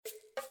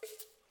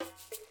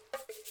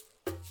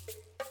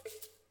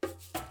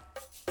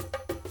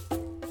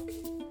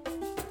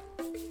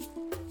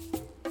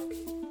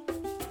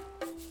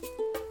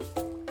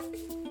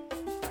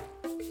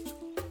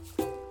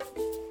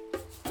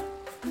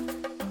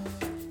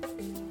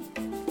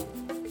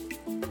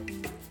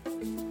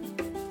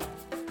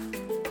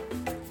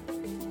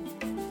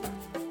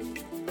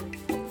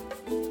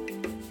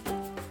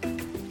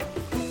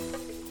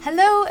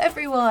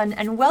everyone,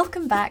 and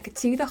welcome back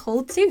to The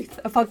Whole Tooth,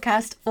 a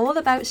podcast all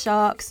about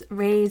sharks,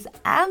 rays,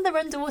 and their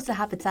underwater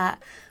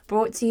habitat,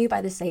 brought to you by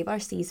the Save Our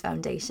Seas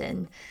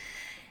Foundation.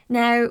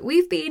 Now,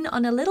 we've been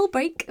on a little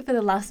break for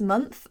the last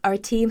month. Our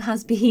team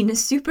has been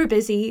super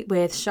busy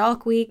with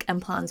Shark Week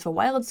and plans for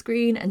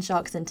Wildscreen and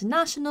Sharks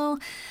International,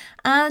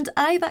 and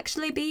I've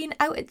actually been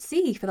out at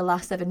sea for the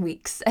last 7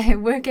 weeks,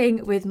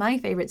 working with my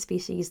favourite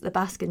species, the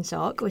Baskin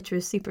shark, which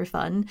was super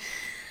fun.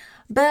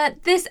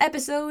 But this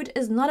episode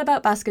is not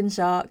about Baskin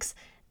sharks.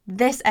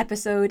 This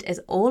episode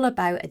is all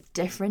about a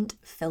different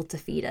filter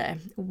feeder.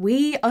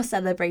 We are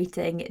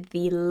celebrating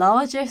the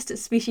largest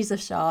species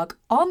of shark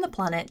on the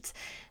planet,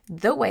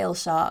 the whale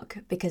shark,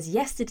 because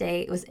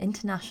yesterday was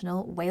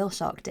International Whale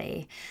Shark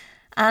Day.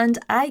 And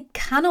I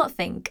cannot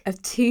think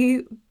of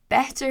two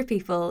better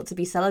people to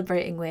be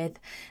celebrating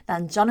with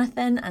than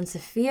Jonathan and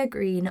Sofia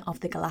Green of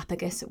the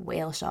Galapagos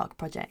Whale Shark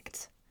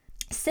Project.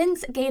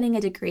 Since gaining a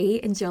degree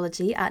in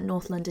geology at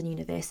North London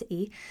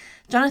University,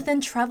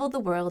 Jonathan travelled the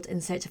world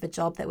in search of a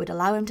job that would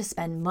allow him to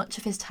spend much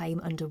of his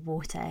time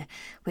underwater,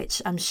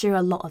 which I'm sure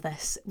a lot of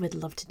us would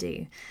love to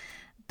do.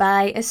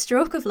 By a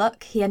stroke of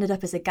luck, he ended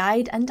up as a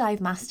guide and dive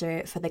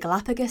master for the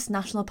Galapagos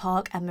National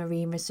Park and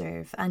Marine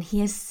Reserve, and he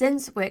has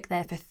since worked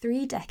there for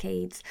 3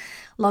 decades,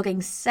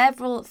 logging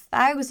several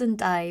thousand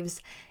dives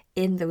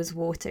in those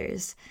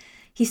waters.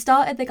 He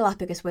started the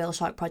Galapagos Whale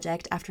Shark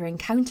Project after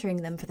encountering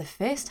them for the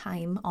first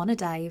time on a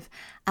dive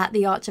at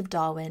the Arch of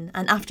Darwin,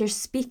 and after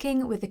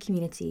speaking with the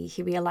community,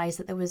 he realised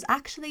that there was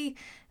actually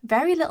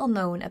very little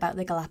known about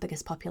the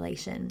Galapagos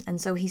population, and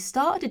so he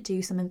started to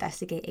do some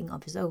investigating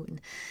of his own.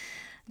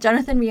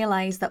 Jonathan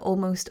realised that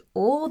almost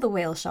all the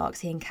whale sharks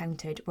he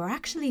encountered were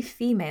actually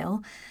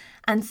female,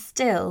 and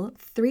still,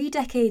 3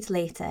 decades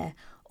later,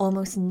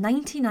 almost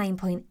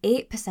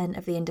 99.8%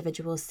 of the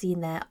individuals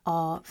seen there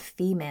are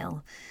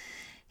female.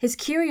 His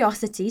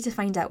curiosity to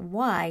find out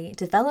why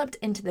developed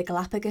into the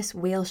Galapagos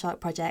Whale Shark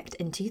Project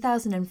in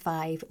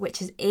 2005, which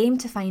has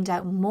aimed to find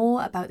out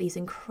more about these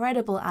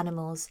incredible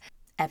animals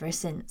ever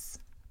since.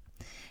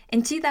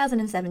 In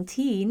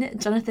 2017,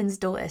 Jonathan's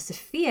daughter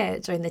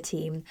Sofia joined the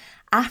team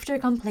after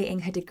completing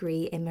her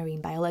degree in marine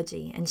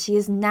biology, and she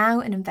is now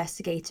an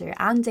investigator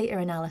and data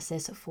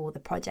analysis for the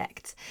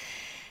project.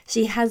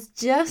 She has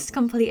just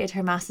completed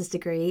her master's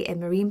degree in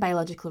marine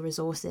biological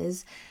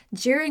resources,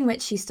 during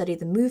which she studied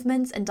the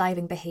movements and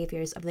diving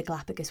behaviours of the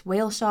Galapagos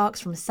whale sharks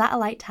from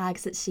satellite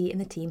tags that she and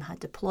the team had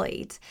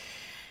deployed.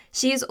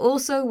 She has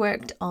also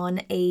worked on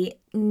a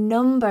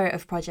number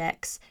of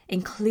projects,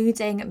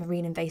 including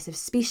marine invasive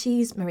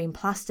species, marine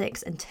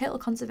plastics, and turtle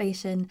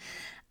conservation.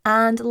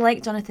 And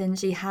like Jonathan,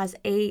 she has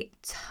a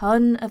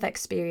ton of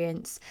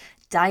experience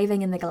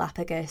diving in the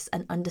Galapagos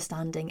and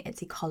understanding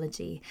its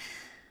ecology.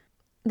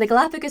 The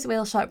Galapagos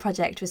Whale Shark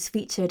Project was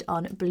featured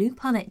on Blue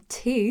Planet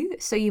 2,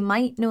 so you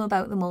might know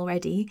about them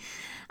already.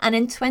 And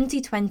in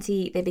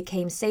 2020, they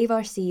became Save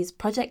Our Seas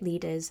project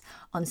leaders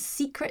on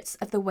Secrets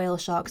of the Whale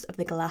Sharks of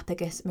the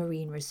Galapagos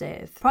Marine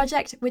Reserve, a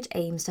project which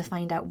aims to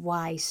find out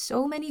why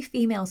so many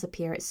females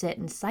appear at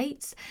certain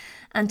sites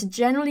and to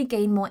generally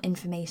gain more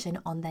information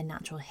on their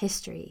natural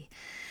history.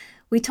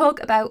 We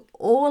talk about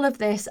all of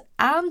this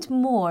and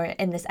more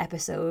in this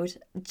episode.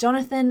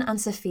 Jonathan and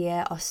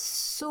Sofia are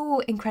so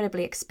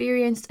incredibly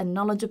experienced and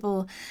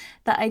knowledgeable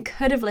that I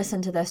could have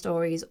listened to their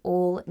stories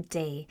all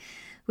day.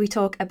 We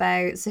talk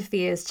about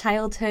Sofia's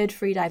childhood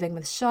freediving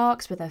with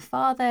sharks with her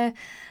father,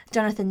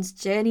 Jonathan's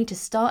journey to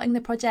starting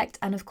the project,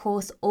 and of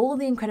course all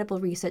the incredible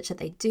research that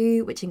they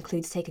do, which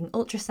includes taking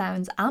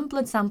ultrasounds and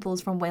blood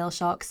samples from whale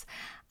sharks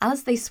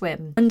as they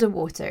swim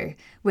underwater,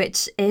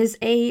 which is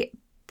a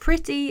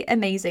pretty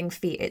amazing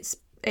feat.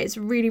 It's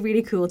really,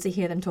 really cool to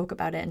hear them talk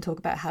about it and talk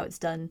about how it's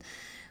done.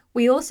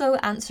 We also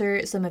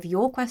answer some of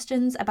your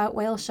questions about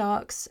whale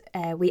sharks.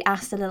 We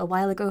asked a little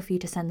while ago for you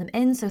to send them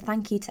in, so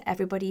thank you to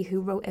everybody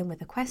who wrote in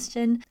with a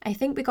question. I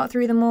think we got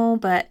through them all,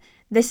 but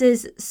this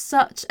is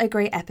such a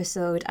great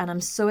episode and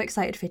I'm so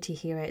excited for you to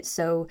hear it.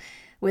 So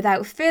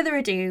without further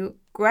ado,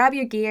 grab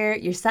your gear,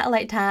 your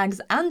satellite tags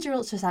and your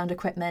ultrasound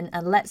equipment,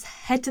 and let's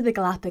head to the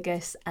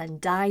Galapagos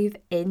and dive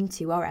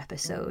into our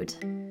episode.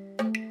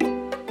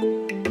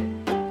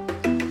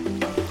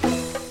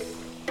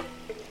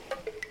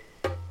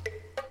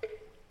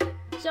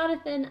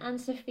 Jonathan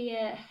and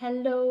Sofia,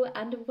 hello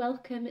and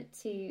welcome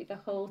to the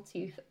Whole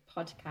Tooth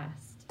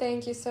podcast.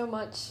 Thank you so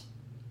much.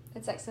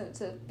 It's excellent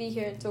to be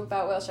here and talk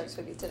about whale sharks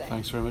with you today.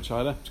 Thanks very much,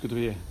 Ida. It's good to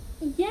be here.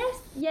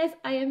 Yes,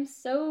 I am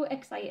so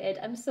excited.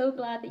 I'm so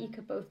glad that you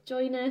could both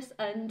join us.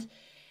 And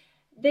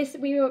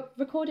we were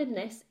recording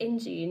this in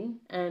June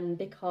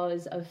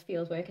because of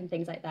fieldwork and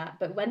things like that.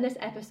 But when this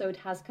episode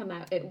has come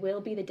out, it will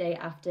be the day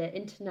after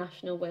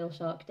International Whale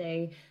Shark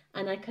Day.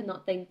 And I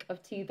cannot think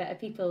of two better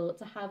people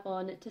to have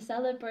on to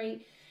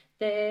celebrate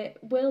the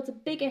world's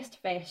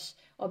biggest fish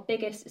or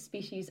biggest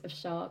species of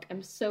shark.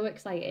 I'm so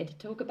excited to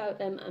talk about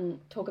them and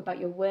talk about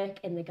your work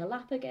in the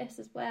Galapagos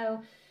as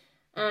well.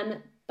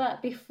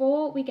 But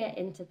before we get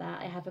into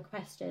that, I have a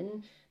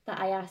question that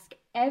I ask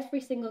every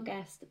single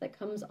guest that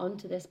comes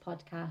onto this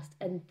podcast,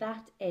 and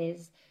that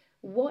is,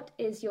 what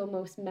is your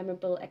most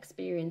memorable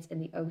experience in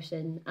the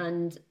ocean?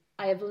 And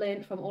I have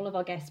learned from all of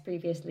our guests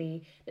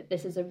previously that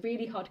this is a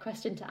really hard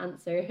question to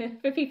answer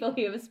for people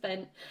who have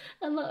spent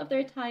a lot of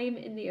their time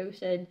in the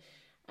ocean.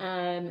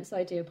 So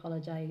I do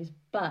apologise.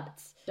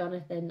 But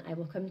Jonathan, I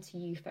will come to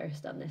you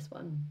first on this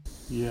one.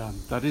 Yeah,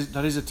 that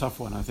is a tough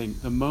one. I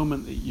think the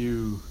moment that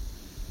you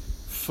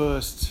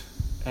first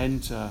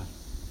enter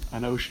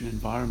an ocean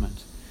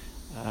environment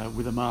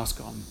with a mask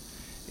on,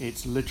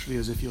 it's literally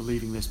as if you're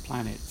leaving this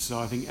planet. So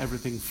I think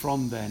everything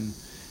from then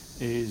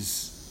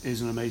is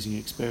an amazing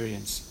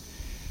experience.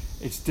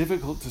 It's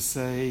difficult to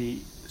say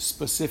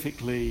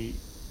specifically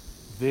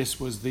this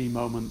was the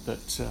moment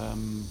that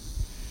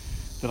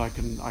that I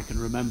can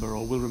remember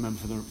or will remember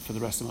for the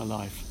rest of my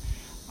life.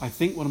 I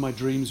think one of my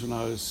dreams when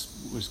I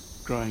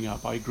was growing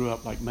up, I grew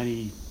up like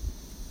many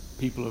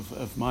people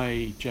of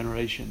my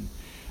generation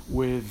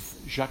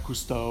with Jacques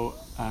Cousteau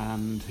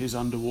and his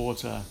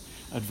underwater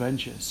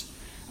adventures,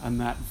 and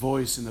that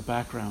voice in the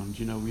background,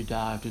 we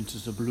dived into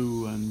the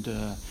blue and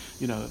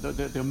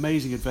the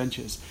amazing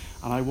adventures,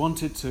 and I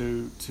wanted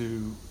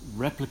to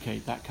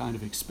replicate that kind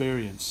of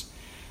experience.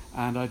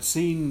 And I'd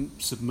seen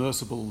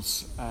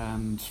submersibles,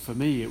 and for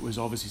me it was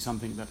obviously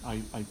something that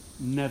I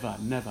never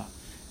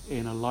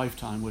in a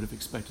lifetime would have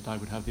expected I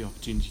would have the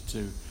opportunity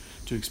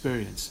to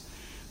experience.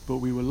 But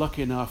we were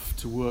lucky enough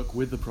to work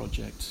with the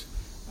project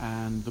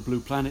and the Blue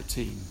Planet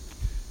team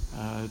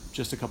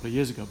just a couple of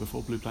years ago,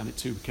 before Blue Planet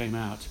 2 came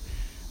out.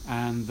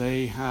 And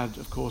they had,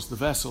 of course, the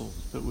vessel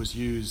that was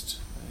used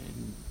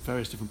in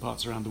various different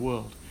parts around the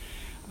world.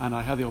 And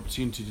I had the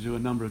opportunity to do a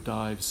number of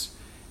dives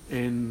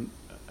in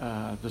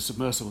the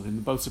submersible,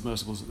 in both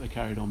submersibles that they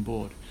carried on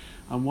board.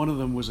 And one of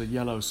them was a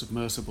yellow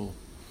submersible.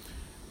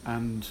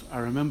 And I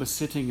remember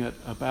sitting at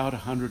about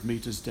 100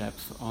 meters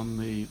depth on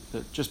the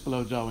just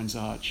below Darwin's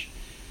Arch,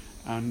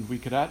 and we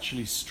could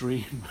actually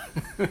stream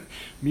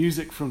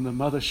music from the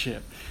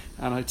mothership.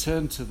 And I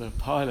turned to the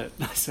pilot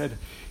and I said,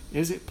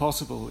 "Is it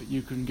possible that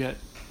you can get,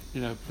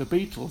 the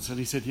Beatles?" And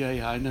he said,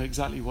 "Yeah, I know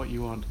exactly what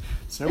you want."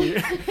 So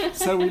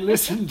we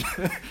listened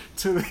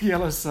to the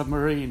Yellow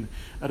Submarine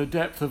at a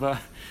depth of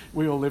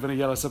we all live in a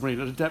yellow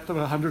submarine, at a depth of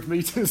 100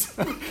 meters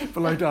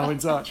below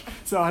Darwin's Arch.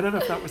 So I don't know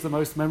if that was the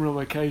most memorable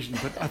occasion,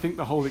 but I think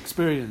the whole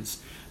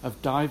experience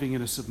of diving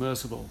in a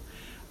submersible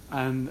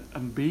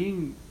and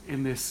being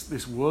in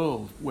this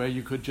world where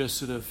you could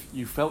just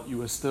you felt you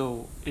were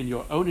still in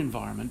your own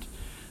environment,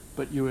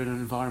 but you were in an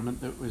environment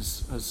that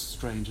was as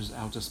strange as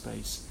outer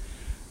space.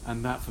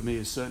 And that for me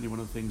is certainly one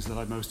of the things that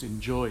I most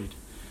enjoyed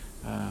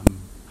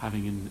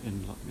having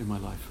in my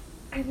life.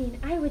 I mean,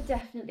 I would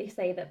definitely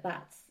say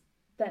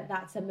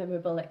that's a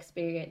memorable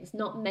experience.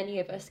 Not many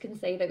of us can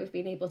say that we've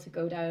been able to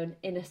go down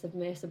in a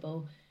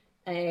submersible.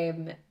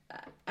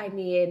 I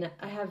mean,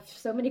 I have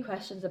so many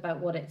questions about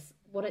what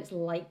it's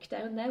like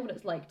down there, what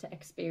it's like to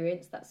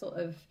experience that sort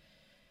of,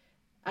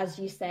 as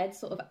you said,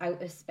 sort of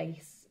outer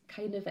space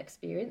kind of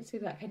experience, who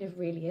that kind of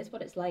really is,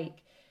 what it's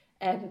like.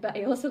 But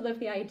I also love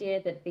the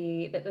idea that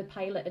the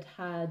pilot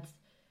had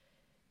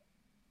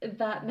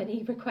that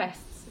many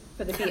requests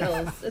for the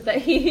Beatles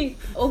that he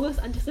almost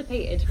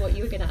anticipated what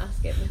you were going to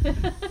ask him.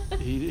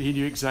 He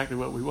knew exactly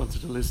what we wanted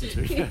to listen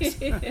to. Yes.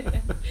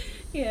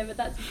 Yeah, but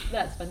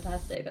that's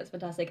fantastic. That's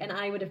fantastic, and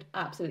I would have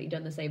absolutely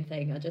done the same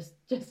thing. I just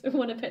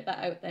want to put that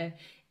out there.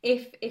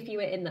 If you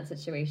were in that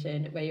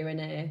situation where you're in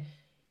a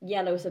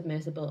yellow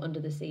submersible under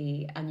the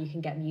sea and you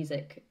can get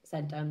music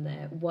sent down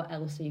there, what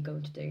else are you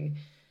going to do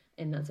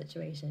in that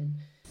situation?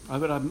 I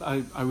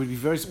would be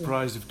very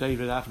surprised if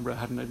David Attenborough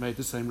hadn't made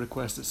the same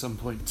request at some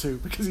point too,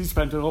 because he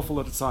spent an awful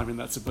lot of time in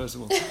that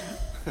submersible.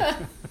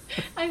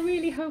 I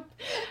really hope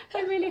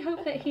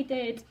that he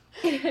did.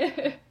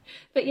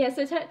 But yeah,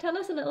 so tell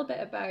us a little bit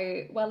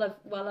about,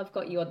 while I've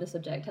got you on the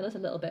subject, tell us a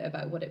little bit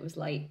about what it was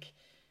like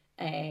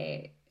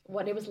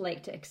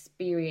to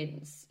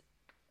experience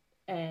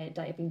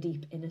diving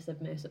deep in a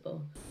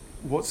submersible.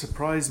 What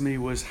surprised me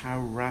was how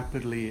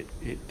rapidly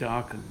it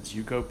darkens.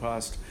 You go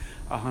past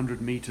 100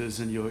 meters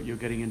and you're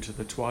getting into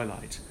the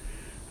twilight.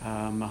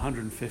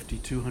 150,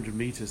 200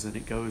 meters and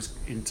it goes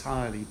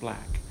entirely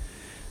black.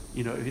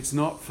 If it's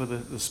not for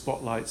the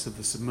spotlights of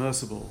the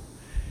submersible,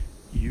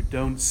 you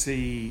don't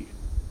see,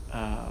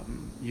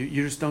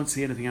 you just don't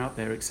see anything out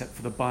there except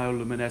for the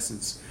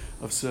bioluminescence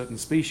of certain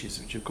species,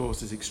 which of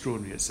course is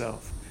extraordinary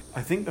itself.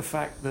 I think the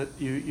fact that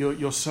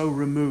you're so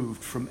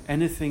removed from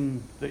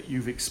anything that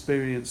you've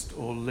experienced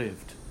or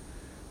lived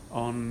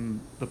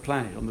on the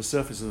planet, on the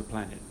surface of the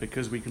planet,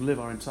 because we can live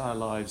our entire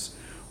lives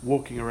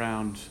walking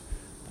around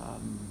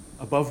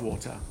above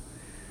water,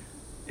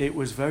 it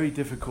was very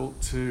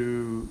difficult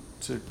to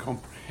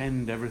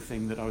comprehend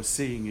everything that I was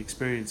seeing,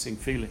 experiencing,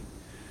 feeling,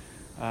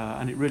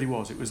 and it really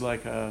was. It was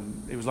like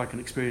an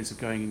experience of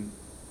going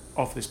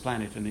off this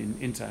planet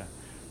and into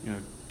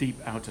deep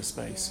outer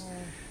space.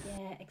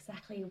 Yeah,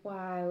 exactly.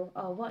 Wow.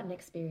 Oh, what an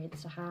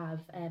experience to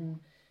have.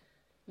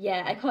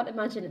 Yeah, I can't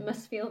imagine. It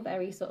must feel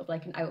very sort of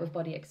like an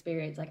out-of-body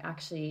experience. Like,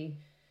 actually,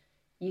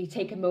 you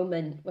take a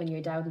moment when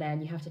you're down there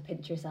and you have to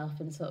pinch yourself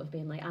and sort of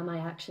being like, am I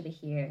actually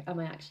here? Am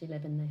I actually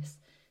living this?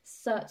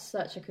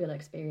 such a cool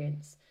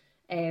experience.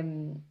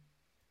 And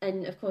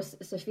of course,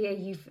 Sofia,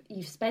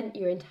 you've spent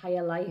your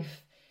entire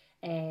life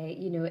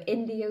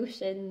in the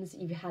oceans.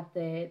 You had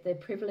the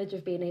privilege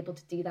of being able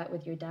to do that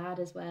with your dad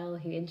as well,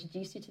 who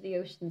introduced you to the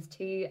oceans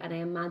too. And I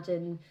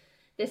imagine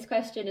this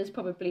question is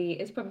probably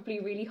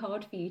really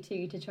hard for you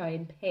too, to try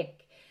and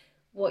pick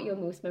what your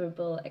most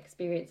memorable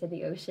experience in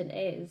the ocean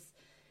is.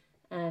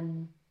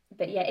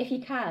 But yeah, if you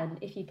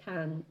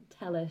can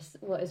tell us,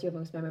 what is your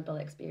most memorable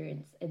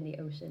experience in the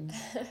ocean?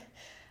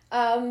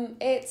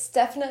 It's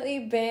definitely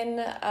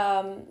been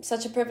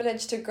such a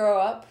privilege to grow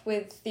up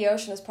with the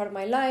ocean as part of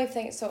my life.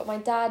 Thanks to what my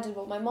dad did,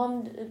 what my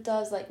mom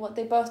does, like what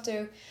they both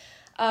do.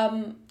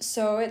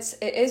 So it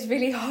is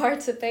really hard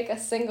to pick a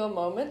single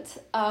moment.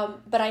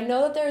 But I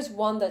know that there's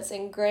one that's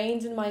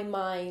ingrained in my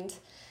mind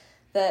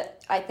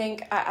that I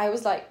think I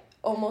was like,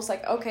 almost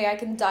like, okay, I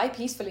can die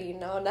peacefully,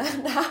 now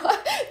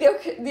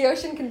the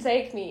ocean can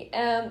take me.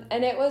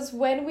 And it was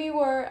when we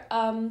were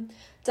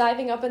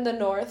diving up in the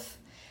north,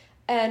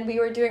 and we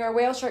were doing our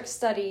whale shark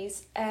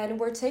studies, and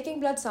we're taking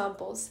blood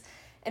samples.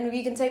 And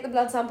we can take the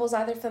blood samples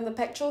either from the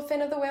pectoral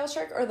fin of the whale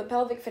shark or the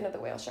pelvic fin of the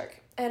whale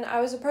shark. And I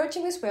was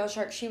approaching this whale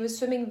shark. She was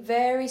swimming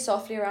very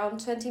softly,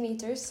 around 20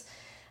 meters.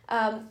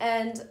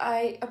 And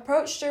I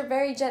approached her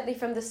very gently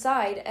from the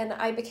side, and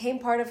I became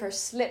part of her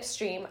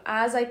slipstream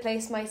as I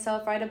placed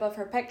myself right above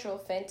her pectoral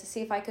fin to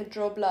see if I could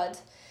draw blood.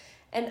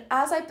 And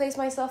as I placed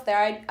myself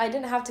there, I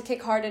didn't have to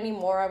kick hard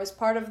anymore. I was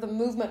part of the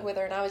movement with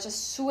her, and I was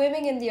just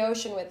swimming in the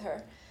ocean with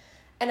her.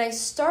 And I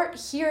start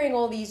hearing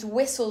all these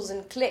whistles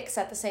and clicks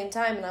at the same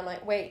time, and I'm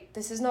like, wait,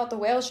 this is not the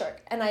whale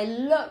shark. And I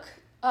look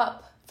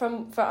up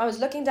from I was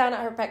looking down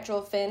at her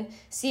pectoral fin,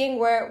 seeing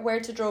where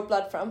to draw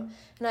blood from,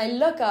 and I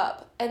look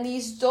up, and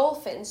these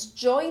dolphins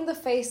join the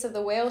face of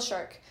the whale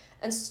shark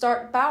and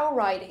start bow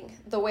riding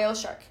the whale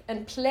shark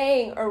and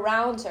playing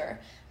around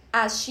her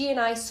as she and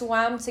I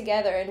swam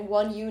together in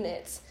one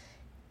unit.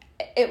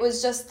 It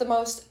was just the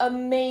most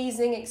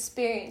amazing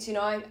experience.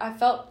 I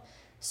felt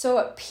so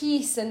at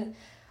peace, and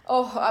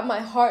my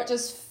heart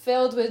just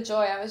filled with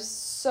joy. I was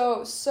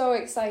so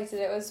excited.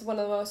 It was one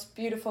of the most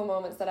beautiful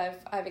moments that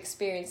I've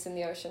experienced in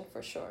the ocean,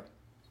 for sure.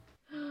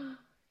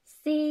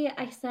 See,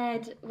 I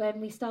said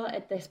when we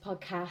started this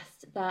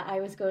podcast that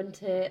I was going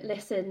to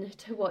listen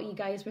to what you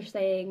guys were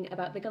saying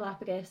about the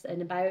Galapagos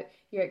and about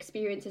your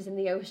experiences in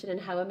the ocean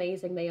and how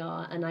amazing they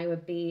are, and I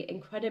would be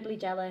incredibly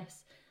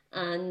jealous,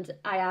 and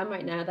I am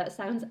right now. That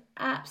sounds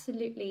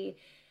absolutely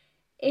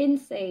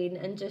insane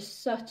and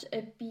just such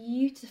a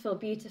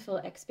beautiful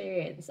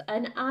experience.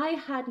 And I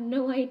had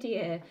no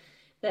idea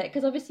that,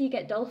 because obviously you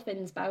get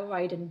dolphins bow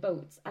ride in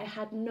boats, I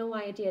had no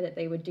idea that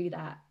they would do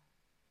that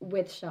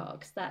with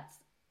sharks. That's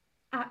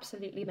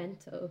absolutely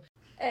mental.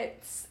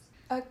 It's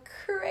a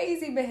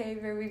crazy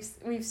behavior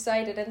we've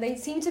cited, and they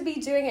seem to be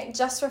doing it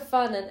just for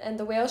fun, and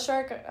the whale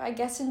shark, I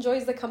guess,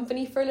 enjoys the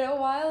company for a little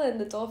while, and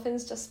the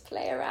dolphins just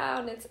play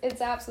around.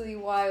 It's absolutely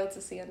wild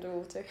to see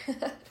underwater.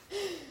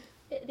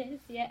 It is,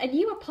 yeah. And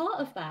you were part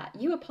of that.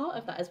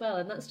 As well.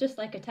 And that's just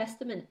like a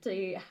testament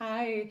to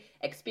how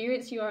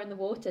experienced you are in the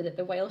water, that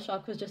the whale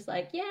shark was just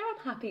like, yeah,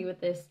 I'm happy with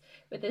this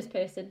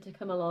person to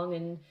come along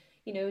and,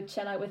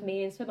 chill out with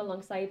me and swim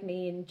alongside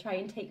me and try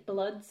and take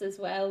bloods as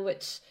well,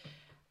 which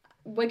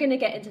we're going to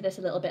get into this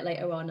a little bit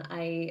later on.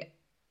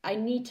 I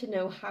need to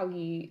know how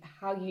you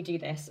do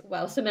this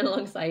while swimming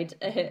alongside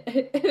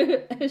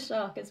a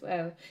shark as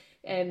well.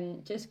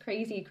 Just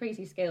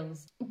crazy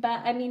skills. But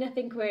I mean, I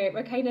think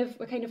we're kind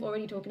of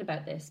already talking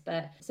about this.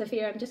 But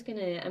Sofia,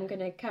 I'm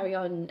gonna carry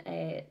on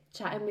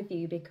chatting with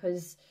you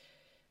because,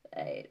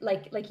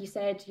 like you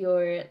said,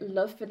 your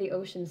love for the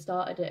ocean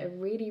started at a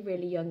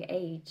really young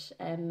age.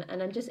 And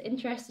I'm just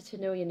interested to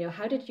know,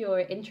 how did your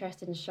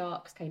interest in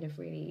sharks kind of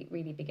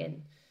really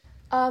begin?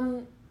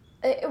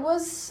 It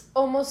was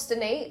almost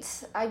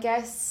innate, I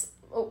guess,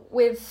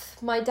 with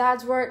my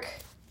dad's work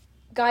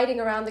guiding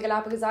around the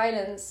Galapagos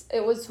Islands.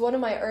 It was one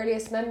of my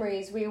earliest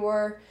memories. We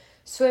were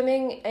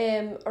swimming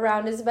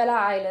around Isabella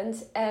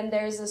Island, and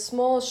there's a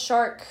small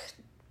shark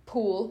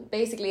pool.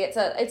 Basically,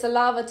 it's a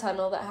lava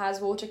tunnel that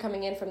has water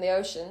coming in from the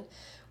ocean,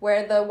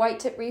 where the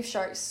white-tip reef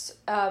sharks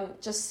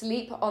just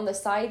sleep on the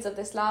sides of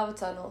this lava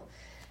tunnel.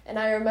 And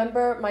I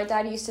remember my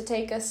dad used to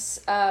take us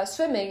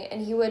swimming,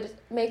 and he would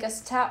make us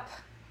tap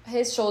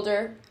his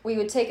shoulder. We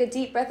would take a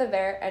deep breath of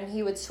air, and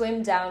he would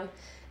swim down,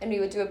 and we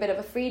would do a bit of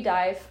a free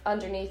dive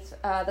underneath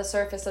the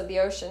surface of the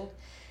ocean.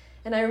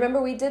 And I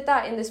remember we did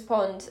that in this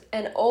pond,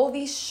 and all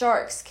these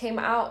sharks came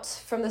out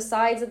from the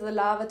sides of the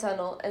lava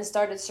tunnel and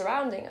started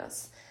surrounding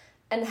us.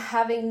 And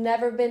having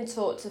never been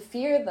taught to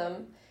fear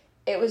them,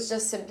 it was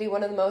just simply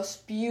one of the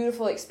most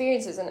beautiful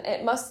experiences. And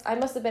I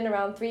must have been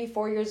around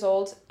 3-4 years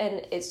old,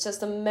 and it's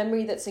just a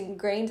memory that's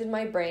ingrained in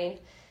my brain.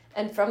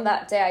 And from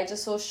that day, I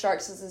just saw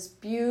sharks as this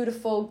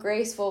beautiful,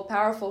 graceful,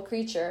 powerful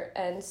creature.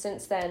 And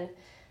since then,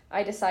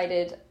 I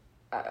decided,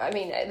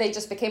 they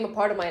just became a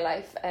part of my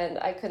life, and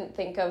I couldn't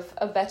think of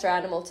a better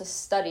animal to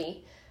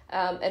study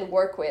and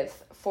work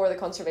with for the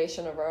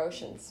conservation of our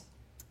oceans.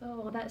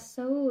 Oh, that's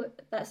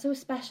so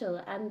special.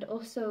 And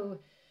also,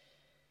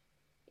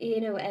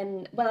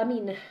 And well, I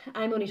mean,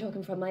 I'm only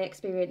talking from my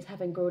experience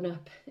having grown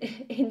up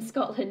in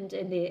Scotland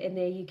in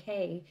the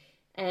UK.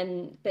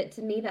 But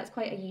to me, that's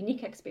quite a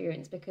unique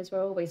experience because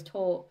we're always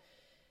taught,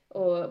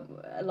 or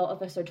a lot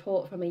of us are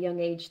taught from a young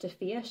age, to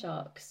fear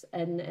sharks.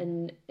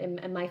 And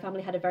my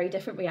family had a very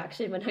different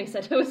reaction when I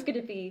said I was going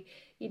to be,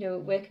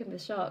 working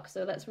with sharks.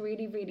 So that's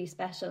really, really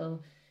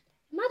special.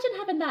 Imagine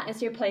having that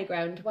as your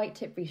playground, white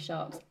tip reef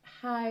sharks.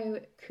 How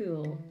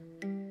cool.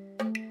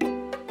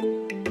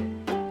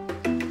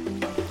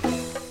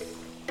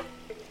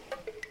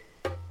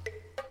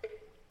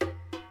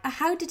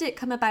 How did it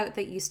come about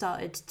that you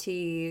started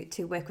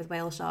to work with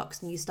whale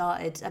sharks, and you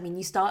started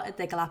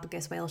the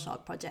Galapagos whale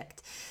shark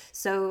project?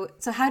 So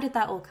how did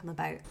that all come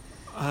about?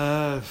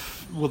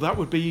 Well, that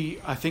would be,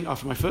 I think,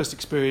 after my first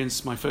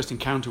experience, my first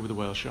encounter with a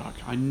whale shark.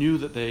 I knew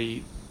that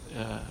they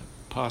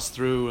passed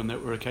through and there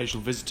were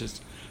occasional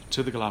visitors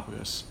to the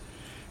Galapagos.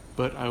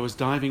 But I was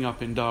diving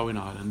up in Darwin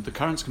Island. The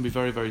currents can be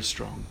very, very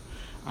strong.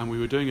 And we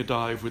were doing a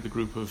dive with a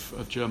group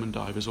of German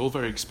divers, all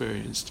very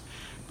experienced.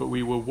 But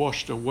we were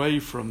washed away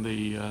from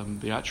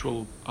the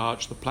actual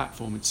arch, the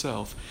platform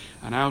itself,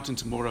 and out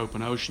into more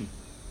open ocean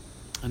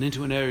and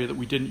into an area that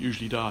we didn't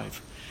usually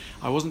dive.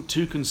 I wasn't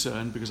too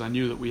concerned because I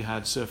knew that we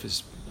had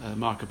surface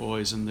marker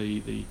buoys and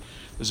the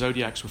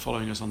Zodiacs were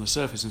following us on the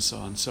surface and so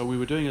on. So we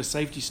were doing a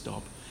safety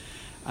stop,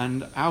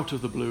 and out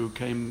of the blue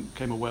came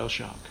a whale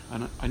shark.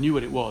 And I knew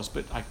what it was,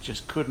 but I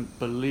just couldn't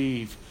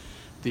believe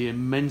the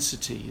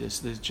immensity. There's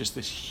just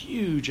this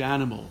huge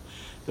animal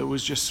that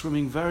was just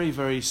swimming very,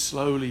 very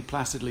slowly,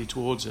 placidly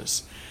towards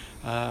us.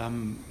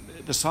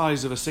 The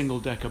size of a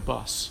single-decker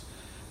bus,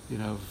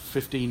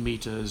 15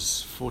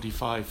 meters,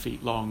 45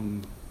 feet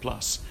long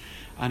plus.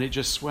 And it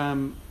just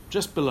swam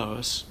just below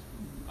us.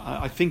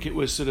 I think it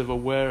was sort of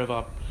aware of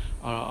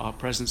our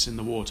presence in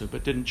the water,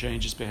 but didn't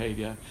change its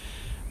behavior.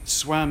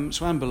 Swam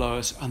below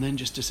us and then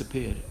just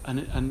disappeared.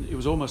 And it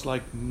was almost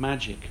like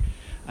magic.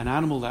 An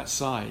animal that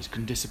size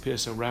can disappear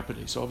so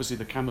rapidly. So obviously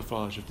the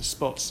camouflage of the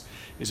spots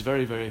is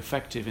very, very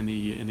effective in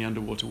the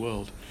underwater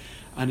world.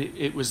 And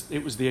it was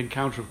the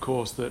encounter, of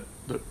course, that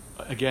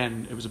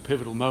again, it was a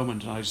pivotal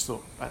moment. And I just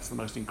thought, that's the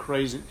most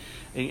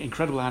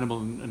incredible animal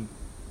and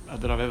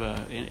that I've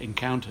ever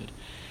encountered.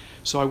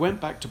 So I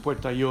went back to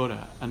Puerto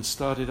Ayora and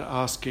started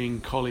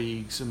asking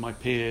colleagues and my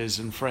peers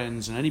and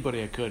friends and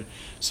anybody I could,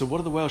 so what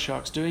are the whale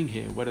sharks doing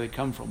here? Where do they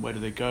come from? Where do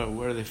they go?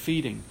 Where are they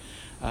feeding?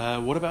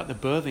 What about the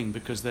birthing?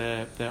 Because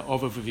they're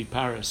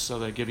ovoviviparous, so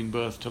they're giving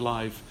birth to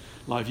live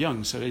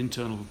young, so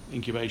internal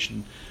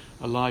incubation,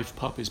 a live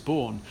pup is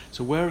born.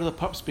 So where are the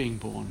pups being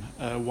born?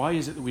 Why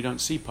is it that we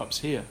don't see pups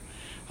here?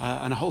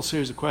 And a whole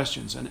series of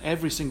questions, and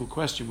every single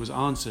question was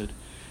answered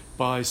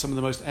by some of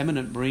the most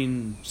eminent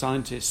marine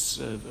scientists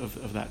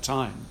of that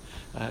time,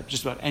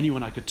 just about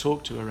anyone I could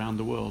talk to around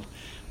the world.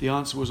 The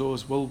answer was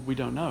always, well, we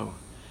don't know.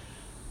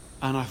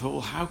 And I thought,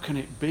 well, how can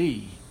it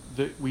be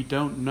that we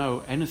don't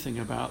know anything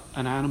about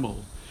an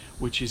animal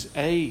which is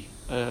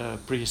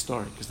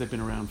prehistoric, because they've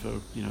been around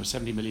for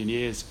 70 million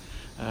years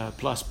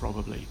plus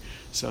probably,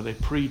 so they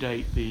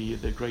predate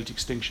the great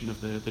extinction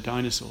of the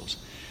dinosaurs.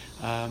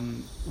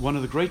 One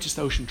of the greatest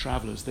ocean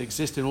travelers. They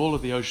exist in all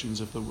of the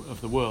oceans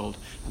of the world,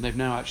 and they've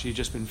now actually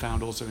just been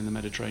found also in the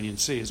Mediterranean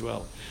Sea as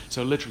well.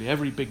 So literally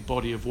every big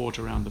body of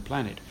water around the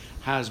planet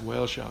has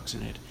whale sharks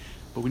in it,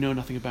 but we know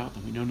nothing about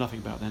them. We know nothing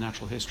about their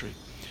natural history.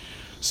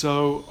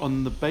 So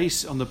on the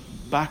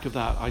back of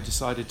that, I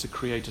decided to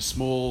create a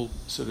small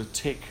sort of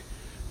tick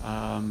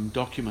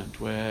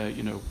document where,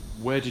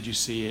 where did you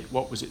see it,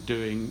 what was it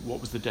doing, what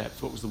was the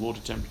depth, what was the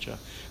water temperature,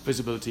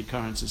 visibility,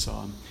 currents, and so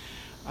on.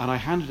 And I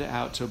handed it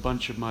out to a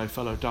bunch of my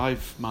fellow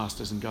dive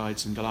masters and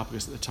guides in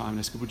Galapagos at the time, and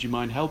I said, would you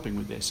mind helping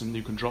with this? And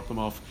you can drop them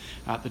off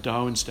at the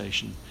Darwin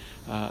station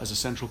as a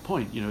central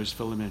point, just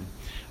fill them in.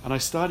 And I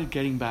started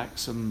getting back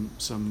some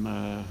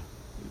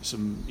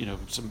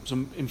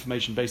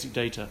information, basic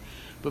data,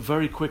 but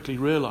very quickly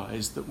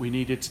realized that we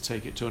needed to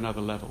take it to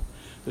another level.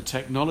 The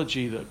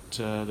technology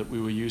that we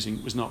were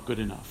using was not good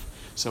enough.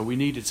 So we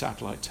needed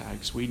satellite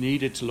tags. We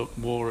needed to look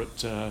more at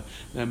their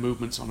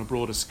movements on a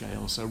broader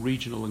scale, so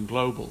regional and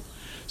global.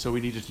 So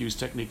we needed to use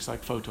techniques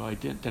like photo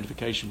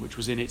identification, which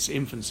was in its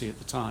infancy at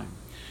the time.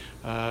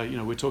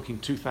 We're talking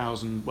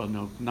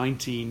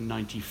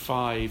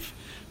 1995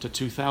 to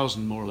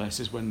 2000 more or less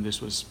is when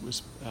this was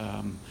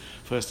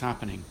first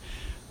happening.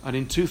 And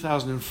in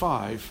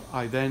 2005,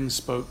 I then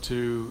spoke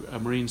to a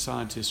marine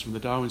scientist from the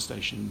Darwin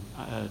station,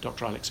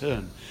 Dr. Alex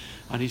Hearn,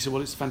 and he said,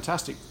 well, it's a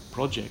fantastic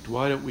project.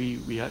 Why don't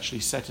we actually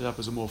set it up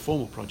as a more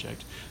formal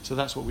project? So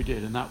that's what we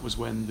did, and that was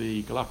when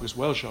the Galapagos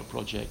Whale Shark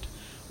Project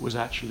was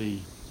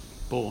actually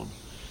born.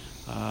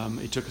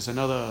 It took us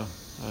another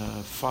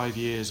 5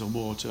 years or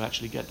more to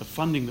actually get the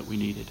funding that we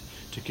needed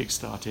to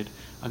kickstart it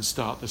and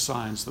start the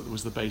science that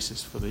was the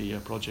basis for the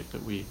project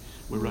that we're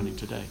running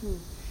today.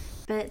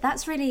 But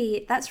that's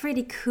really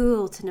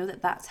cool to know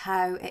that that's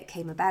how it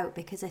came about,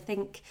 because I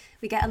think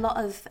we get a lot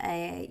of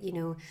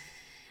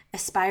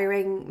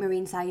aspiring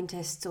marine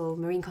scientists or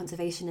marine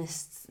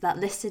conservationists that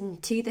listen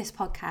to this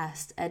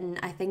podcast, and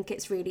I think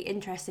it's really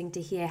interesting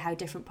to hear how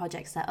different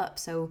projects set up.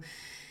 So,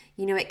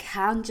 you know, it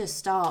can just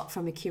start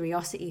from a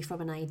curiosity, from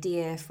an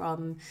idea,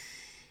 from,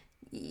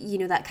 you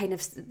know, that kind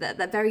of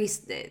that very,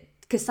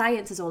 because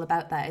science is all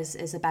about that,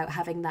 is about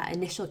having that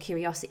initial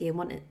curiosity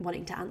and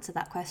wanting to answer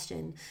that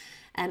question,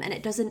 and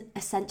it doesn't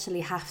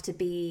essentially have to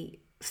be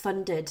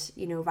funded,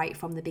 you know, right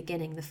from the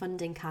beginning. The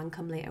funding can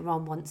come later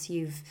on once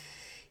you've,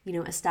 you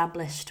know,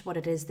 established what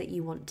it is that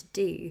you want to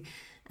do.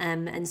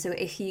 And so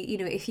if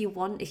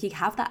you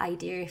have that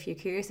idea, if you're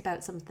curious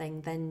about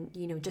something, then,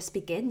 you know, just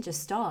begin,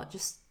 just start,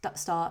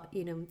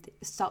 you know,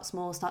 start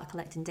small, start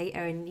collecting data,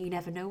 and you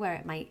never know where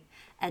it might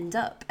end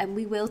up. And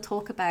we will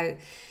talk about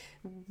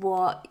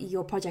what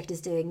your project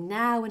is doing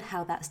now and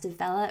how that's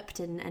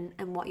developed,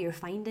 and what you're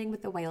finding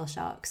with the whale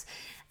sharks.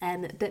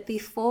 But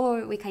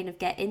before we kind of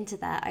get into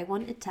that, I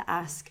wanted to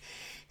ask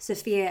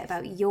Sofia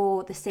about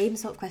the same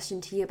sort of question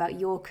to you about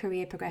your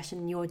career progression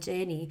and your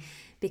journey,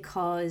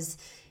 because,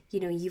 you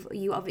know,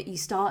 you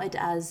started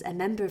as a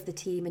member of the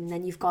team, and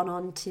then you've gone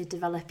on to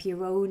develop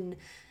your own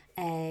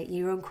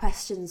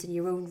questions and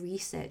your own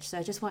research. So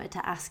I just wanted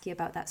to ask you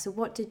about that. So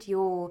what did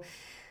your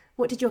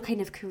kind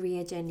of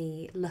career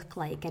journey look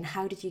like, and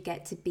how did you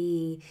get to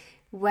be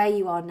where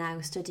you are now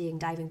studying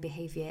diving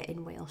behaviour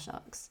in whale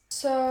sharks?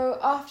 So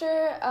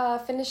after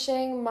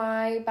finishing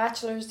my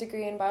bachelor's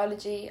degree in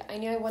biology, I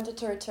knew I wanted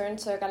to return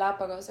to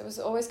Galapagos. It was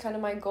always kind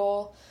of my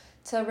goal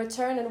to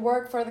return and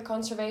work for the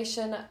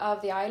conservation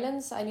of the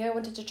islands. I knew I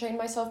wanted to train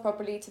myself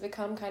properly to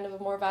become kind of a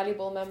more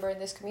valuable member in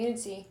this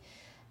community.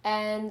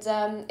 And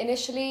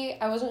initially,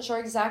 I wasn't sure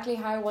exactly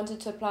how I wanted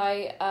to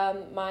apply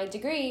my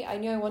degree. I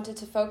knew I wanted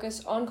to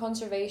focus on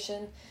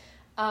conservation,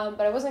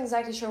 but I wasn't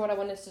exactly sure what I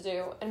wanted to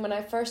do. And when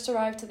I first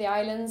arrived to the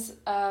islands,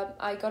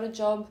 I got a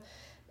job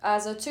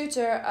as a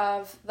tutor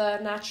of the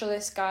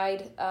Naturalist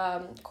Guide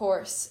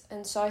course.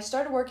 And so I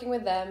started working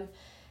with them,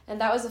 and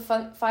that was a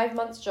fun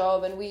 5-month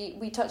job. And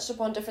we touched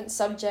upon different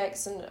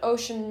subjects, an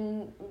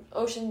ocean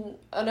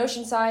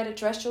side, a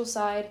terrestrial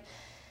side.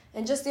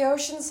 And just the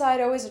ocean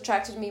side always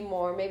attracted me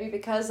more, maybe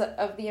because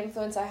of the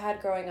influence I had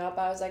growing up.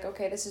 I was like,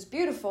 okay, this is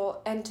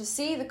beautiful. And to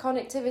see the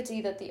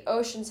connectivity that the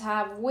oceans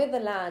have with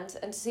the land,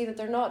 and to see that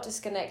they're not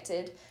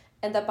disconnected,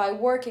 and that by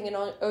working in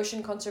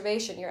ocean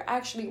conservation, you're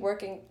actually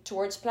working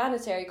towards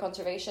planetary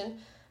conservation,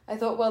 I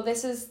thought, well,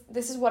 this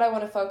is what I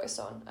want to focus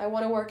on. I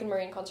want to work in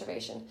marine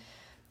conservation.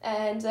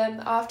 And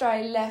after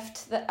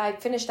I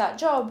finished that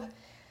job,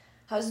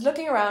 I was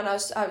looking around,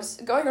 I was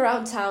going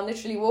around town,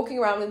 literally walking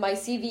around with my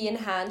CV in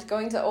hand,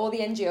 going to all the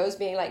NGOs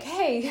being like,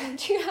 hey,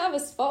 do you have a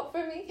spot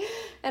for me?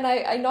 And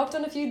I knocked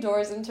on a few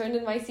doors and turned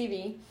in my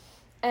CV.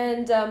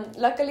 And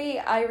luckily,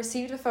 I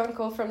received a phone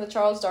call from the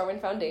Charles Darwin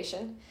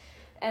Foundation.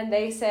 And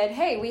they said,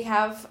 hey, we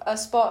have a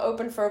spot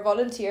open for a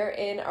volunteer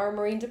in our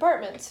marine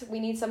department. We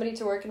need somebody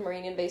to work in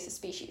marine invasive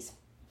species.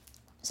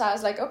 So I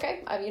was like,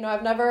 okay,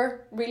 I've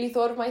never really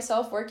thought of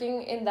myself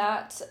working in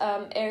that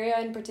area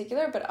in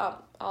particular, but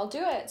I'll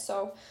do it.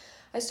 So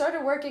I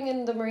started working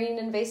in the marine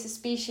invasive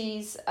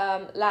species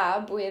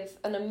lab with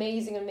an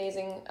amazing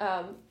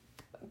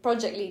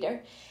project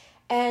leader.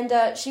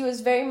 And she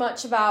was very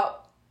much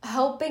about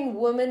helping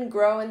women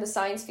grow in the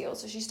science field.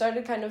 So she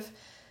started kind of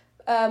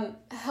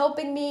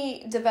helping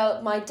me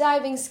develop my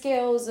diving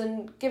skills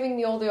and giving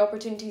me all the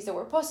opportunities that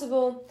were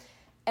possible.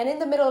 And in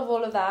the middle of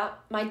all of that,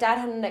 my dad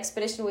had an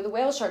expedition with the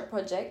whale shark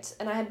project,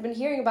 and I had been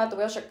hearing about the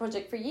whale shark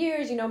project for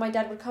years. My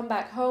dad would come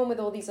back home with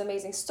all these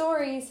amazing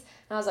stories,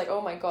 and I was like, oh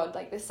my god,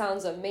 this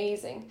sounds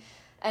amazing.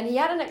 And he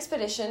had an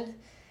expedition,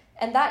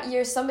 and that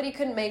year somebody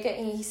couldn't make it,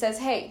 and he says,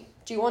 hey,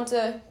 do you want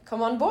to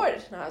come on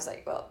board? And I was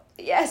like, well,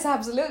 yes,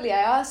 absolutely.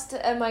 I asked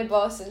my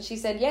boss, and she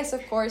said, yes,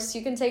 of course,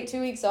 you can take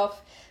 2 weeks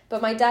off.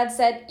 But my dad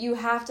said, you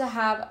have to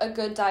have a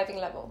good diving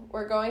level.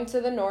 We're going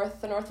to the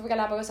north of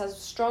Galapagos has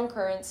strong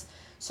currents,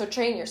 so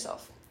train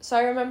yourself. So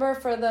I remember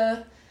for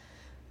the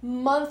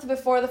month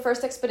before the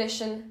first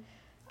expedition,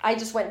 I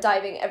just went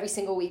diving every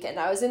single weekend.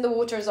 I was in the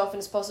water as often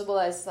as possible.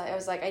 As I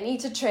was like, I need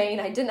to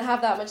train. I didn't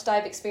have that much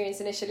dive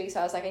experience initially,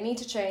 so I was like, I need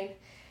to train.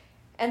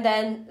 And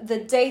then the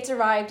date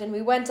arrived, and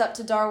we went up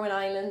to Darwin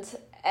Island,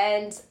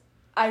 and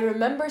I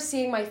remember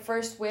seeing my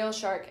first whale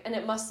shark, and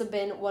it must have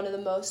been one of the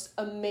most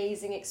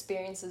amazing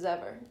experiences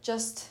ever.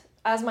 Just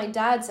as my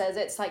dad says,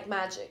 it's like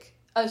magic.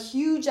 A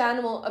huge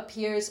animal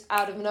appears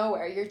out of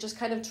nowhere. You're just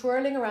kind of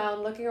twirling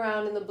around, looking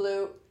around in the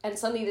blue, and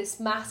suddenly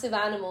this massive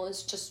animal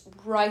is just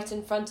right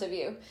in front of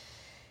you.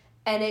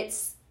 And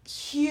it's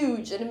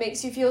huge, and it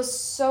makes you feel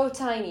so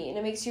tiny, and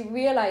it makes you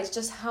realize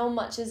just how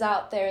much is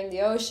out there in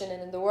the ocean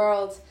and in the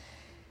world.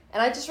 And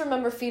I just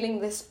remember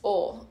feeling this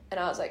awe, and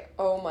I was like,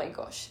 oh my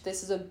gosh,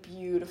 this is a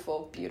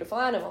beautiful, beautiful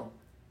animal.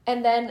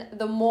 And then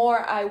the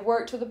more I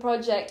worked with the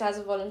project as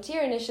a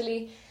volunteer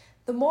initially,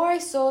 the more I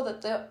saw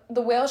that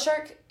the whale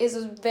shark is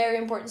a very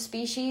important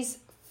species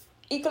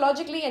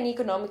ecologically and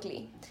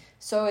economically.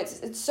 So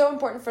it's so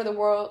important for the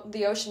world,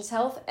 the ocean's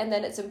health, and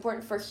then it's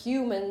important for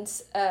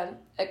humans,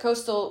 a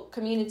coastal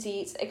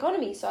community's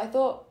economy. So I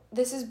thought,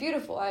 this is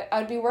beautiful.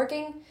 I'd be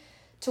working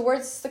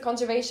towards the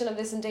conservation of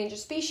this endangered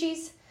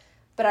species,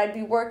 but I'd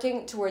be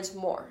working towards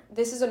more.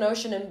 This is an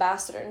ocean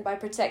ambassador, and by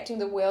protecting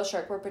the whale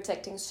shark, we're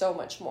protecting so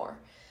much more.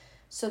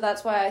 So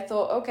that's why I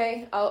thought,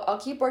 okay, I'll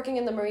keep working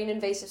in the Marine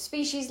Invasive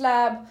Species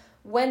Lab.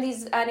 When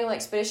these annual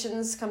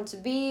expeditions come to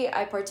be,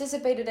 I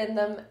participated in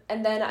them,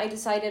 and then I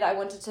decided I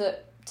wanted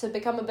to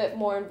become a bit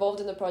more involved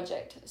in the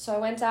project. So I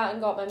went out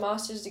and got my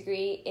master's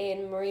degree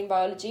in marine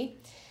biology,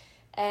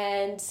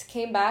 and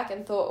came back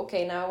and thought,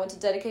 okay, now I want to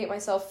dedicate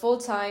myself full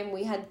time.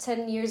 We had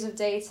 10 years of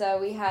data,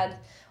 we had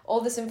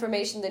all this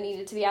information that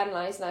needed to be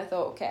analysed, and I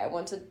thought, okay, I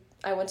want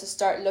to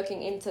start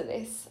looking into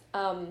this.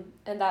 And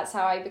that's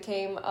how I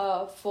became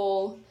a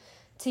full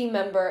team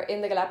member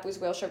in the Galapagos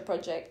Whale Shark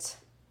Project.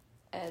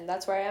 And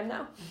that's where I am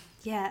now.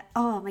 Yeah.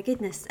 Oh, my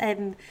goodness.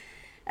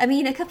 I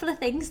mean, a couple of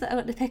things that I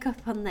want to pick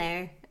up on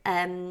there,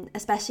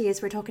 especially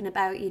as we're talking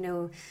about,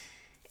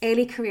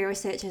 early career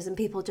researchers and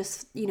people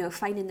just,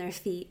 finding their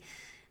feet,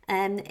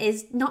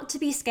 is not to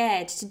be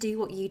scared to do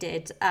what you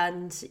did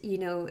and,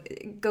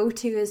 go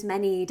to as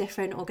many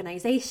different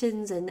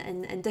organisations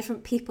and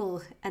different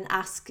people and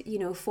ask,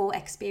 for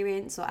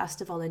experience or ask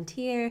to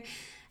volunteer.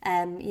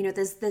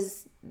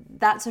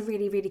 That's a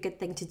really, really good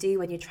thing to do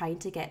when you're trying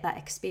to get that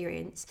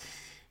experience.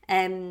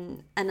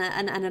 And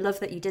I love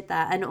that you did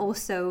that. And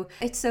also,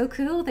 it's so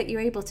cool that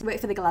you're able to work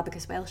for the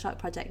Galapagos Whale Shark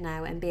Project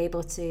now and be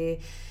able to,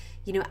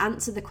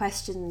 answer the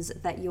questions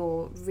that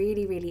you're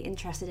really, really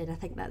interested in. I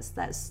think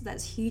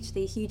that's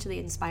hugely, hugely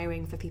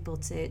inspiring for people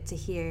to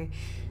hear.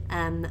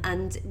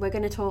 And we're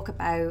going to talk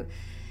about,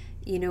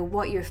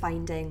 what you're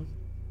finding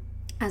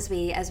as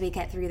we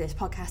get through this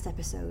podcast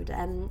episode.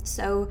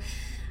 So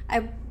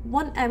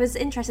I was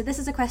interested, this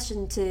is a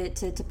question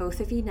to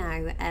both of you now.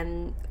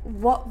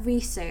 What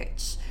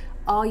research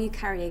are you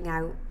carrying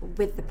out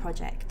with the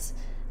project?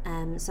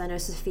 So I know,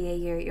 Sophia,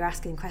 you're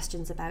asking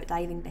questions about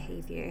diving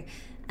behaviour.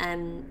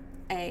 Can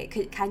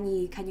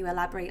you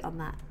elaborate on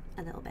that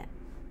a little bit?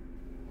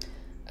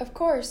 Of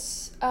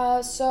course.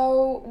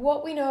 So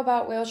what we know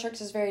about whale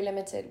sharks is very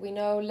limited. We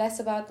know less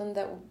about them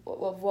than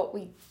what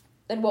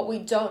we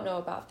don't know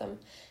about them.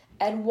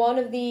 And one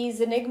of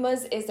these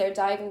enigmas is their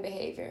diving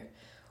behaviour.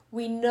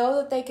 We know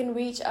that they can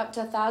reach up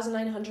to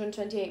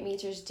 1,928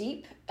 meters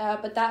deep,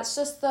 but that's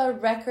just the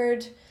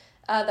record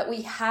that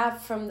we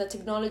have from the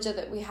technology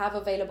that we have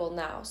available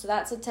now. So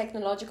that's a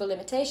technological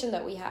limitation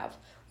that we have.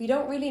 We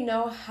don't really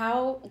know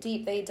how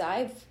deep they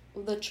dive,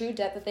 the true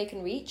depth that they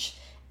can reach,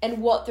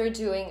 and what they're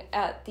doing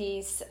at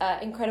these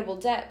incredible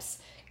depths.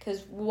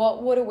 Because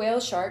what would a whale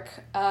shark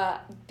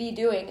be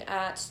doing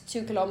at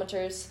 2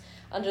 kilometers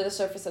under the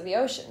surface of the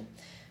ocean?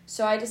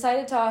 So I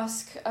decided to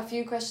ask a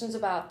few questions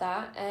about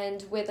that,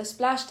 and with the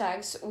splash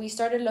tags, we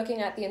started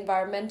looking at the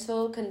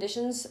environmental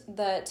conditions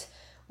that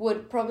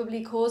would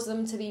probably cause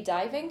them to be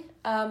diving.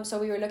 So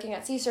we were looking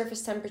at sea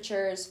surface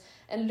temperatures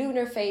and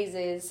lunar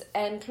phases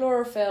and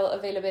chlorophyll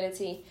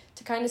availability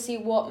to kind of see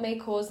what may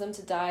cause them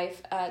to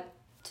dive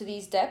to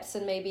these depths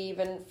and maybe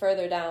even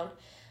further down.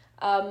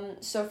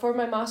 So for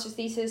my master's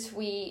thesis,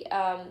 we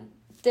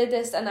did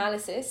this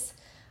analysis.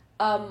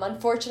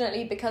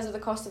 Unfortunately, because of the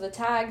cost of the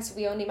tags,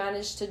 we only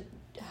managed to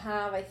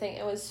have, I think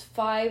it was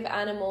 5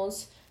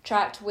 animals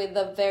tracked with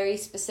the very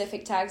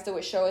specific tags that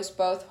would show us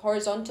both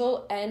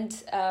horizontal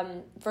and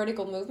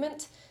vertical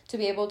movement to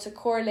be able to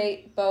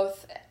correlate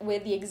both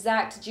with the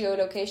exact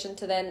geolocation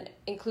to then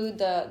include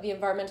the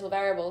environmental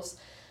variables.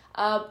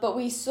 But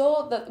we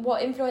saw that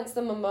what influenced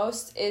them the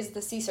most is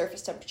the sea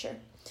surface temperature.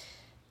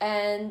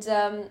 And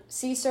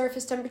sea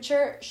surface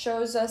temperature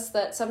shows us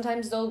that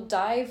sometimes they'll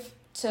dive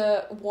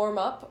to warm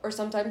up or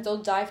sometimes they'll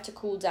dive to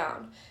cool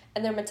down,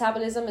 and their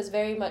metabolism is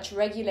very much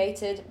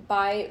regulated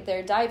by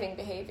their diving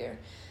behavior.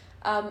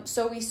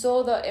 So we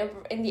saw that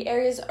in the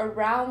areas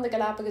around the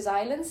Galapagos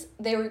Islands,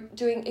 they were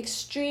doing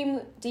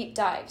extreme deep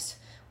dives,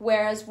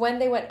 whereas when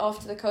they went off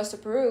to the coast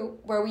of Peru,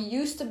 where we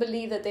used to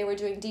believe that they were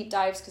doing deep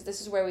dives because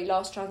this is where we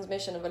lost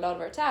transmission of a lot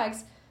of our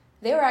tags,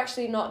 they were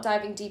actually not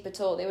diving deep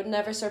at all. They would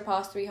never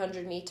surpass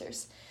 300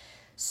 meters.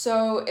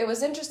 So it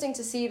was interesting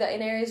to see that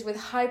in areas with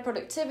high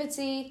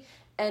productivity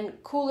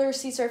and cooler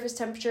sea surface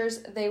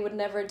temperatures, they would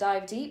never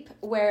dive deep,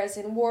 whereas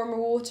in warmer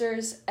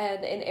waters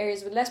and in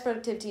areas with less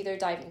productivity, they're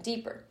diving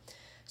deeper.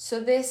 So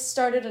this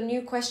started a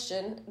new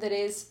question that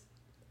is,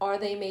 are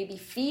they maybe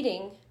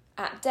feeding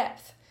at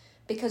depth?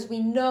 Because we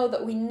know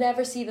that we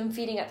never see them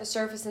feeding at the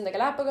surface in the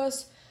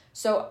Galapagos.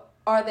 So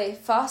are they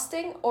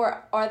fasting,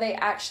 or are they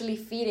actually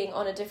feeding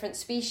on a different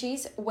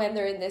species when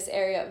they're in this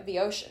area of the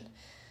ocean?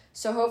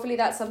 So hopefully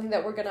that's something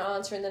that we're going to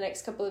answer in the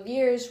next couple of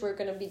years. We're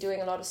going to be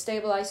doing a lot of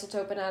stable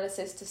isotope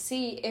analysis to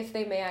see if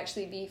they may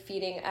actually be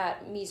feeding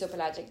at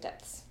mesopelagic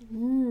depths.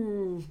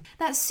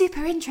 That's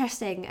super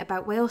interesting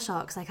about whale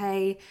sharks. Like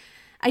I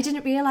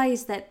didn't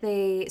realise that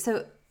they...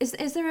 So is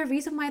there a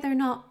reason why they're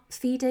not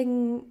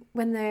feeding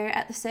when they're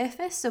at the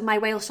surface? So my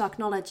whale shark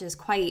knowledge is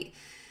quite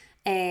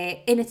in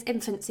its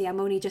infancy.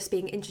 I'm only just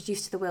being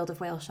introduced to the world of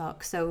whale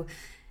sharks. So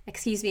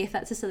excuse me if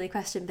that's a silly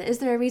question, but is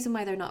there a reason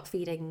why they're not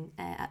feeding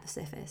at the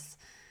surface?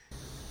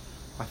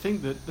 I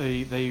think that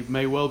they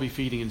may well be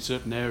feeding in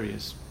certain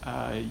areas.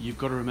 You've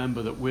got to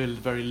remember that we're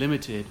very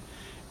limited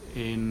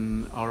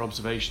in our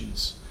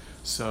observations.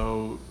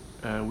 So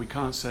we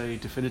can't say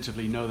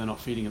definitively, no, they're not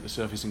feeding at the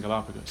surface in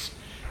Galapagos.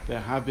 There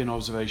have been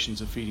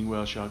observations of feeding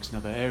whale sharks in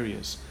other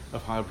areas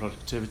of higher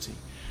productivity.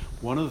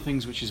 One of the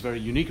things which is very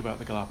unique about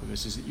the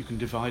Galapagos is that you can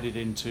divide it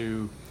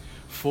into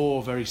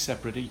 4 very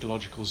separate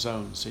ecological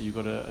zones. So you've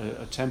got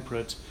a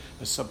temperate,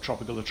 a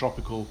subtropical, a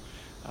tropical,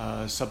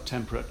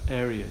 subtemperate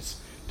areas,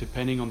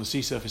 depending on the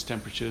sea surface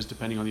temperatures,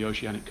 depending on the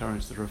oceanic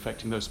currents that are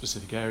affecting those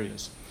specific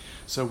areas.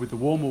 So with the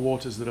warmer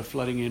waters that are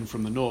flooding in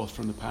from the north,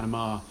 from the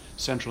Panama,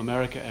 Central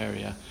America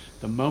area,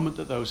 the moment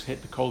that those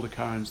hit the colder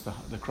currents,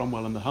 the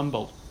Cromwell and the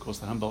Humboldt, of course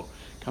the Humboldt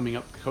coming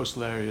up the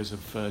coastal areas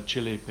of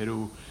Chile,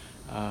 Peru,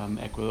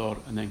 Ecuador,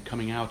 and then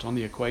coming out on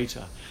the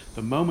equator,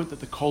 the moment that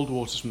the cold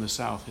waters from the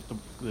south hit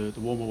the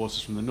warmer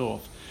waters from the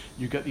north,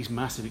 you get these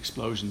massive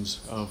explosions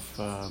of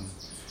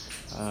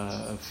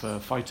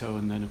phyto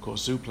and then of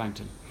course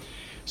zooplankton.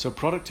 So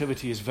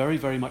productivity is very,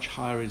 very much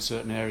higher in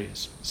certain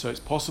areas. So it's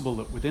possible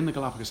that within the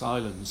Galapagos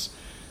Islands,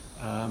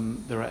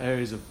 there are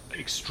areas of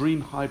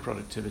extreme high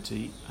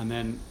productivity and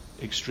then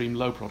extreme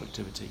low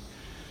productivity.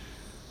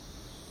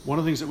 One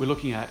of the things that we're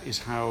looking at is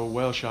how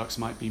whale sharks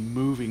might be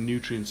moving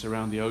nutrients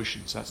around the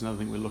ocean. So that's another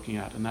thing we're looking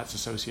at, and that's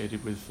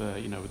associated with,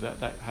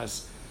 that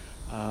has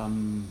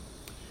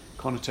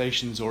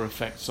connotations or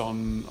effects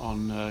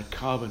on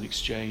carbon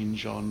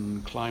exchange,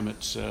 on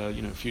climate,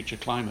 future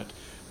climate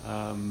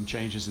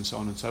changes and so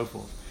on and so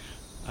forth.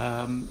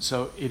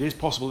 So it is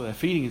possible that they're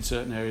feeding in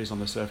certain areas on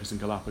the surface in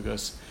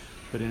Galapagos,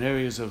 but in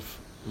areas of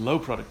low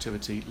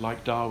productivity,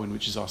 like Darwin,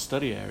 which is our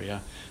study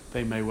area,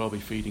 they may well be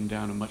feeding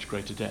down at much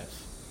greater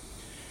depth.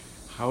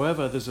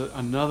 However, there's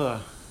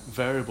another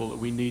variable that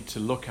we need to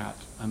look at,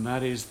 and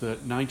that is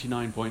that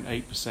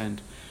 99.8%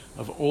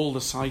 of all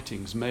the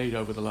sightings made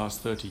over the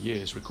last 30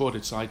 years,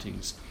 recorded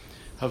sightings,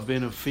 have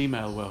been of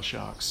female whale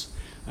sharks,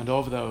 and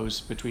of those,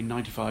 between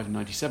 95 and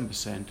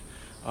 97%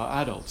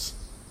 are adults.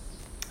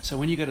 So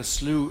when you get a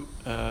slewed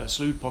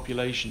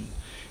population,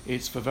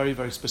 it's for very,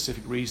 very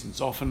specific reasons.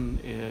 Often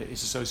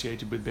it's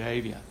associated with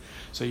behavior.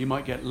 So you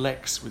might get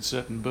leks with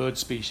certain bird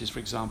species, for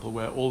example,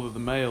 where all of the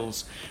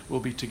males will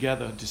be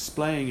together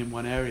displaying in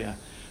one area,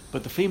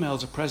 but the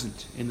females are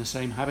present in the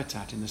same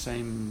habitat, in the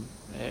same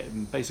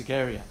basic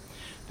area.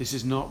 This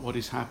is not what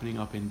is happening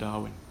up in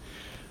Darwin.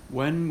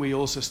 When we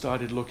also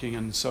started looking,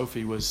 and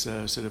Sophie was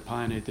sort of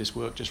pioneered this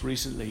work just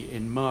recently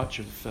in March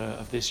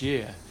of this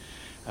year,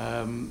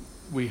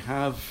 we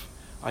have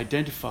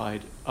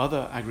identified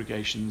other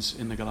aggregations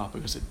in the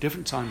Galapagos at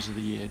different times of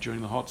the year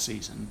during the hot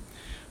season,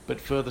 but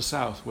further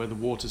south where the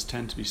waters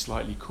tend to be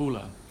slightly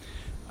cooler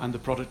and the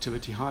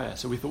productivity higher.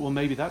 So we thought, well,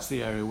 maybe that's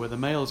the area where the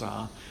males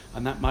are,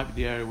 and that might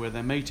be the area where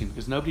they're mating,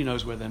 because nobody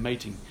knows where they're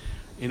mating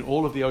in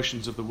all of the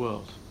oceans of the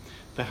world.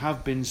 There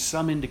have been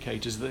some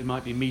indicators that they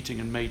might be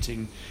meeting and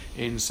mating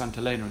in Santa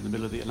Elena in the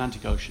middle of the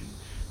Atlantic Ocean,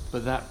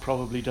 but that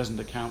probably doesn't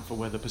account for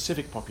where the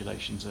Pacific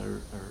populations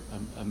are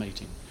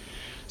mating.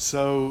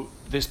 So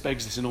this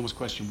begs this enormous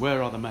question: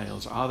 where are the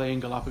males? Are they in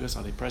Galapagos?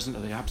 Are they present? Are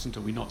they absent?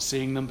 Are we not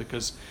seeing them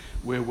because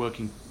we're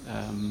working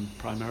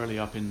primarily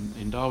up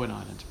in Darwin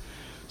Island?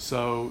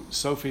 So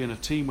Sophie and a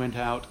team went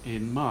out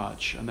in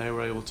March and they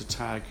were able to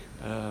tag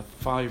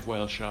 5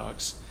 whale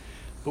sharks,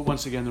 but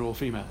once again they're all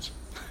females.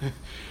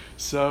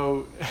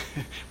 So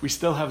we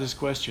still have this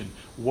question: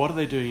 what are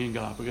they doing in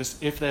Galapagos?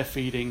 If they're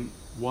feeding,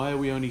 why are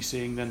we only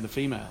seeing then the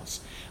females?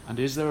 And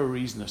is there a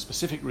reason, a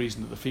specific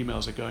reason, that the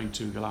females are going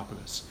to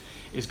Galapagos?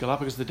 Is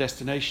Galapagos the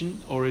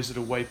destination, or is it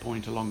a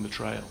waypoint along the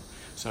trail?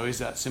 So is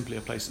that simply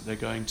a place that they're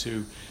going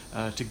to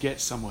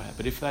get somewhere?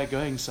 But if they're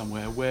going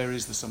somewhere, where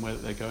is the somewhere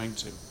that they're going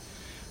to?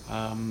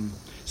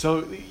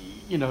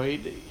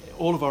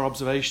 All of our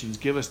observations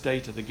give us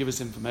data, they give us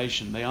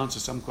information, they answer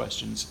some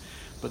questions,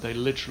 but they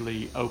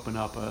literally open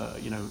up a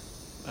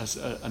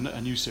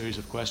new series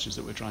of questions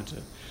that we're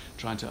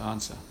trying to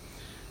answer.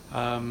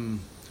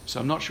 So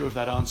I'm not sure if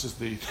that answers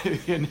the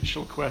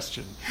initial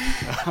question.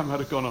 I might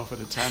have gone off at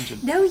a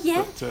tangent. No,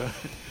 yeah.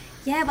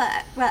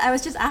 But, well, I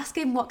was just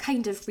asking what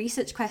kind of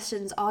research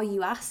questions are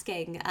you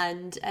asking,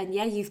 and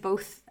yeah, you've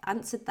both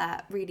answered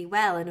that really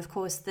well. And of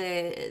course,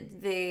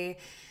 the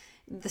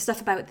stuff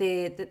about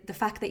the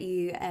fact that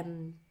you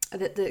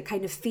that the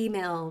kind of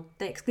the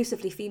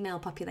exclusively female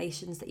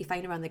populations that you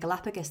find around the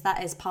Galapagos,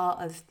 that is part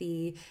of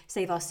the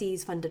Save Our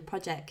Seas funded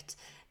project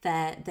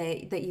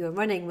that you are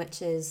running,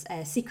 which is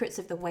Secrets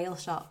of the Whale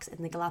Sharks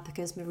in the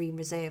Galapagos Marine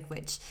Reserve,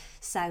 which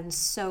sounds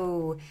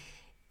so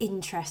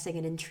interesting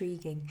and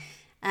intriguing.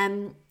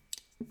 So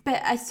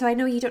I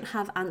know you don't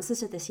have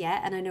answers to this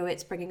yet, and I know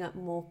it's bringing up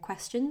more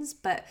questions,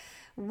 but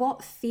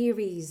what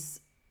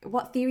theories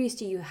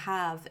do you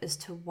have as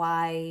to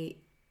why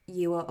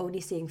you are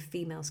only seeing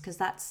females? Because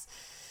that's,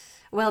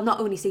 well, not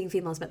only seeing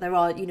females, but there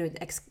are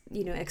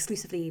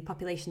exclusively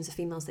populations of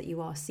females that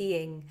you are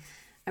seeing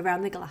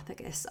around the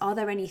Galapagos. Are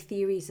there any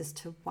theories as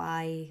to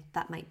why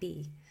that might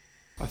be?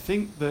 I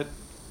think that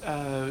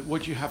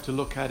what you have to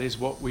look at is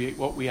what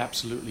we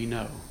absolutely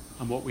know.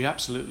 And what we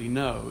absolutely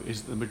know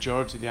is that the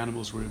majority of the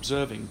animals we're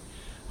observing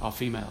are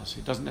females.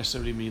 It doesn't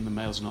necessarily mean the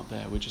males are not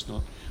there. We're just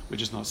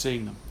not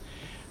seeing them.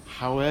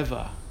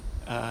 However,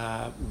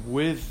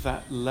 with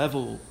that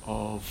level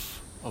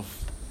of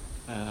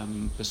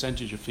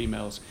percentage of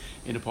females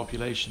in a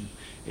population,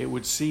 it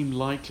would seem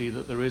likely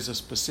that there is a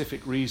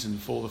specific reason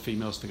for the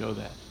females to go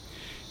there.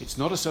 It's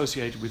not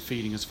associated with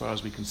feeding as far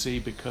as we can see,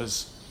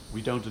 because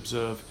we don't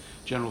observe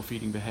general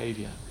feeding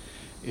behavior.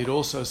 It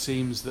also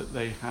seems that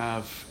they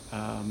have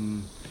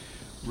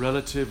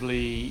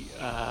relatively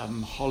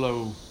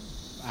hollow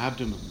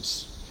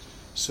abdomens,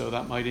 so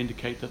that might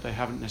indicate that they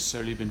haven't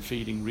necessarily been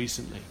feeding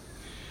recently.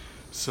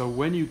 So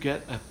when you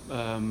get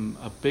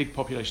a big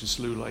population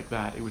slew like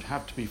that, it would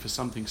have to be for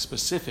something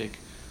specific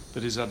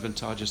that is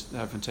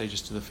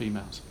advantageous to the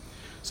females.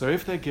 So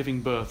if they're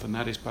giving birth, and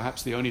that is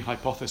perhaps the only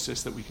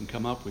hypothesis that we can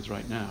come up with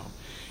right now,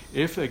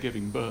 if they're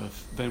giving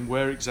birth, then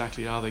where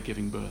exactly are they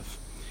giving birth?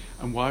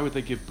 And why would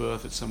they give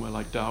birth at somewhere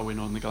like Darwin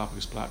on the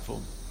Galapagos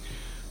platform?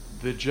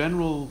 The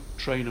general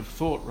train of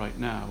thought right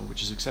now,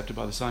 which is accepted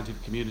by the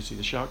scientific community,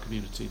 the shark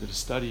community that are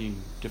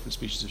studying different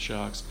species of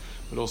sharks,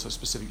 but also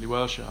specifically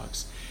whale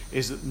sharks,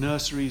 is that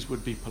nurseries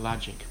would be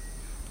pelagic.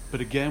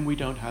 But again, we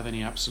don't have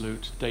any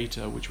absolute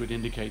data which would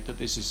indicate that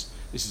this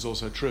is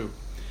also true.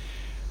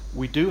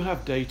 We do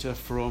have data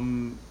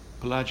from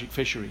pelagic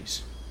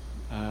fisheries.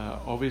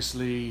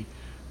 Obviously,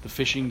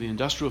 the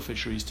industrial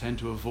fisheries tend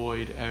to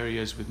avoid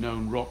areas with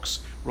known rocks,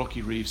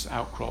 rocky reefs,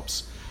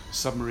 outcrops,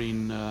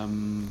 submarine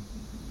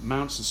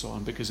mounts and so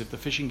on, because if the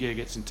fishing gear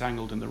gets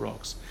entangled in the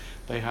rocks,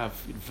 they have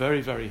very,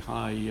 very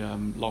high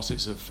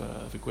losses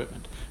of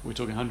equipment. We're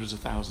talking hundreds of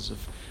thousands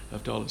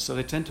of dollars. So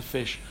they tend to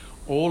fish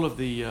all of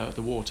the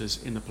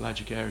waters in the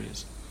pelagic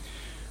areas.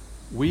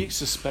 We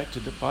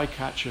suspected that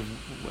bycatch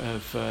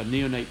of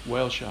neonate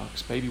whale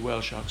sharks, baby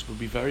whale sharks, would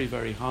be very,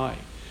 very high.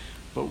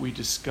 But we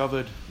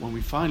discovered, when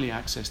we finally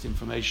accessed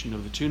information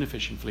of the tuna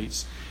fishing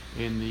fleets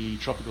in the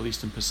tropical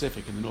Eastern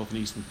Pacific, in the North and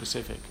Eastern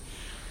Pacific,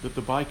 that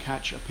the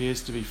bycatch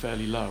appears to be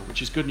fairly low,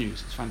 which is good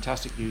news. It's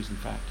fantastic news, in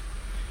fact.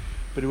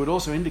 But it would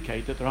also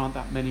indicate that there aren't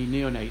that many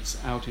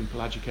neonates out in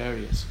pelagic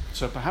areas.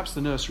 So perhaps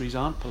the nurseries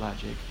aren't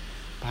pelagic,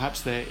 perhaps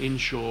they're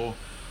inshore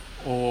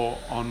or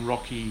on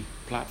rocky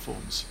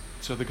platforms.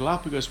 So the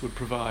Galapagos would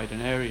provide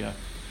an area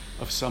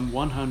of some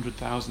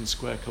 100,000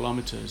 square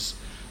kilometers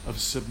of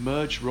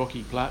submerged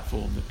rocky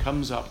platform that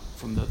comes up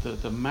from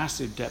the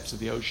massive depths of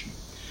the ocean.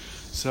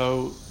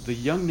 So the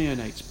young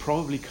neonates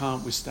probably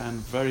can't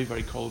withstand very,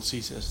 very cold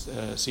sea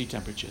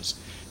temperatures.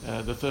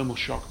 The thermal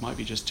shock might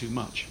be just too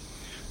much.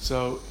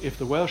 So if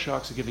the whale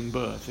sharks are giving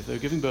birth, if they're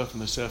giving birth on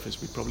the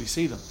surface, we'd probably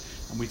see them.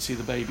 And we'd see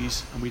the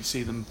babies, and we'd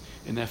see them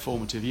in their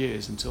formative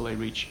years until they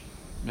reach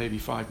maybe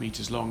 5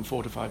 meters long,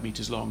 4 to 5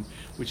 meters long,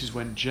 which is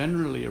when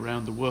generally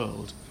around the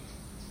world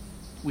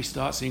we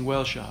start seeing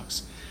whale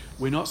sharks.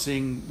 We're not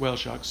seeing whale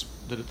sharks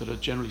that are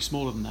generally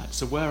smaller than that.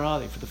 So where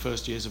are they for the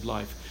first years of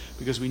life?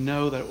 Because we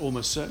know they're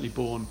almost certainly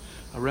born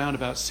around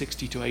about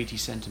 60 to 80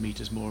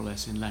 centimeters more or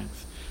less in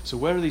length. So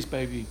where are these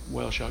baby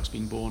whale sharks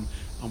being born,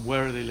 and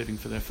where are they living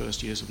for their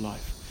first years of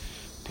life?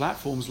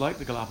 Platforms like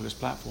the Galapagos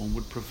platform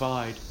would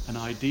provide an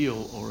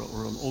ideal or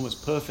an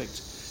almost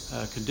perfect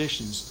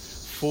conditions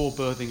for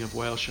birthing of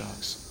whale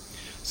sharks.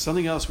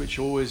 Something else which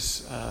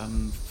always,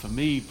 for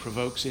me,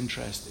 provokes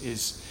interest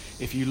is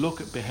if you look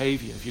at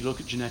behavior, if you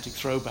look at genetic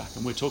throwback,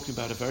 and we're talking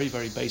about a very,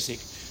 very basic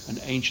and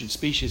ancient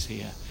species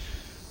here,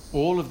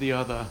 all of the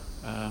other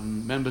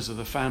members of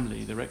the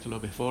family, the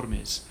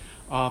Rectolobiformes,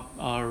 are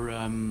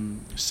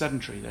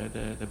sedentary.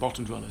 They're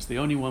bottom dwellers. The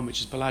only one which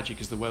is pelagic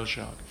is the whale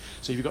shark.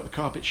 So you've got the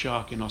carpet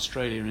shark in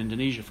Australia and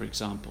Indonesia, for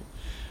example.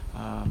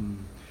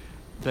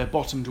 They're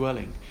bottom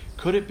dwelling.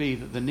 Could it be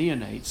that the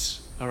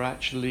neonates are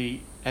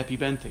actually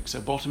epibenthic,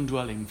 so bottom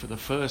dwelling for the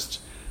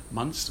first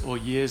months or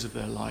years of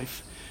their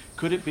life?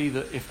 Could it be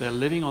that if they're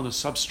living on the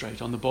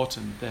substrate on the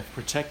bottom, they're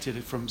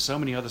protected from so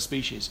many other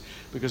species?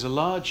 Because a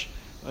large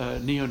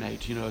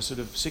neonate, a sort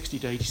of 60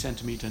 to 80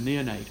 centimeter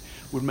neonate,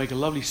 would make a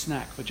lovely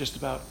snack for just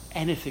about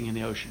anything in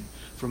the ocean,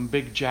 from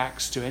big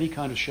jacks to any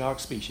kind of shark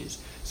species.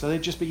 So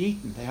they'd just be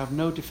eaten. They have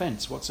no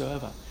defense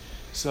whatsoever.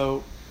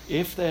 So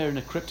if they're in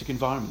a cryptic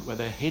environment where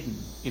they're hidden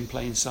in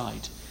plain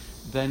sight,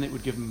 then it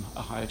would give them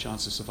a higher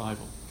chance of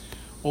survival.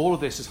 All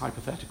of this is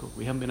hypothetical.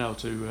 We haven't been able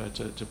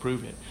to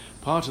prove it.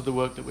 Part of the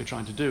work that we're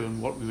trying to do,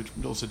 and what we were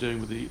also doing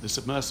with the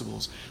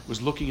submersibles,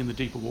 was looking in the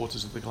deeper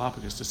waters of the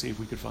Galapagos to see if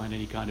we could find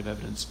any kind of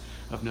evidence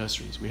of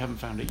nurseries. We haven't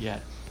found it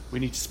yet. We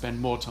need to spend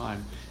more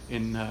time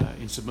in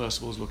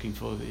submersibles looking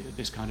for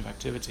this kind of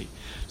activity.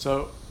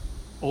 So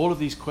all of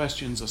these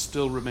questions are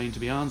still remain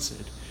to be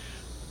answered,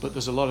 but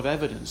there's a lot of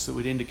evidence that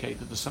would indicate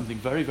that there's something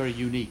very, very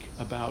unique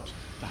about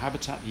the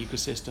habitat, the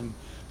ecosystem,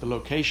 the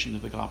location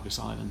of the Galapagos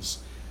Islands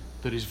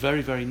that is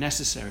very, very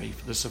necessary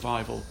for the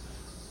survival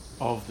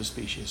of the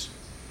species.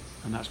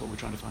 And that's what we're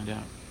trying to find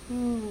out.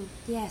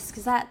 Yes,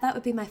 because that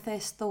would be my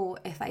first thought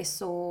if I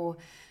saw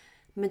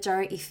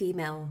majority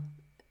female,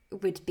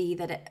 would be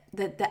that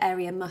the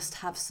area must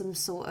have some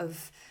sort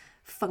of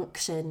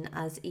function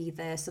as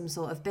either some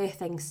sort of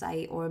birthing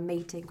site or a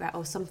mating ground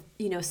or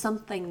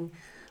something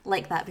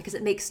like that, because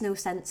it makes no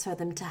sense for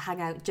them to hang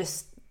out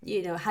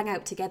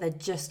together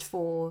just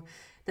for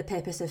the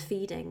purpose of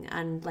feeding.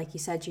 And like you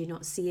said, you're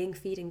not seeing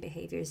feeding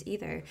behaviors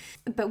either.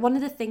 But one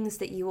of the things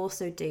that you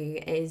also do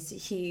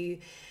is you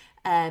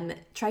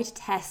try to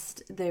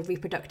test the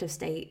reproductive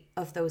state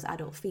of those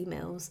adult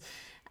females.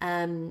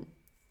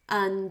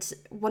 And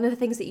one of the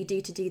things that you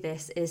do to do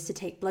this is to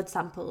take blood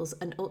samples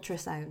and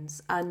ultrasounds.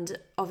 And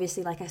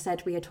obviously, like I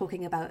said, we are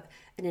talking about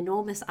an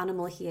enormous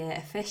animal here,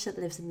 a fish that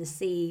lives in the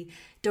sea.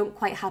 Don't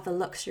quite have the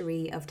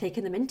luxury of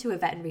taking them into a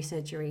veterinary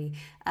surgery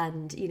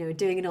and,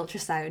 doing an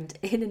ultrasound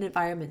in an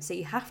environment. So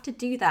you have to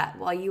do that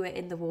while you are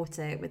in the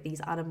water with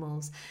these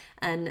animals.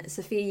 And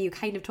Sofia, you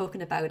kind of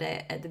talking about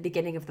it at the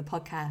beginning of the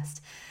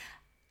podcast.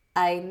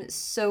 I'm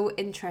so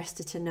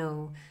interested to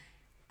know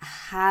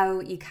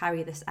how you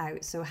carry this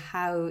out, so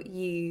how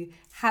you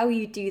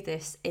do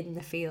this in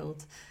the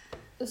field.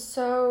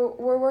 So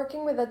we're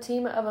working with a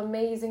team of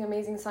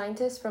amazing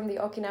scientists from the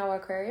Okinawa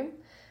Aquarium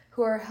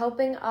who are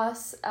helping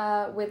us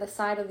with the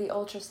side of the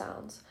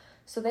ultrasounds.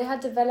 So they had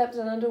developed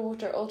an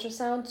underwater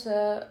ultrasound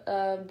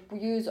to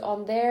use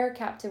on their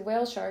captive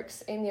whale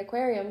sharks in the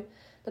aquarium,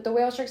 but the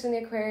whale sharks in the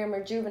aquarium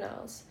are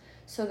juveniles,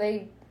 so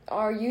they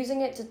are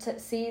using it to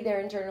see their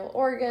internal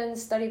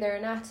organs, study their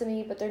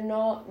anatomy, but they're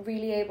not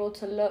really able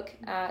to look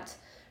at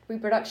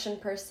reproduction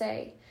per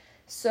se.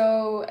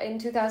 So in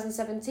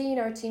 2017,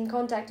 our team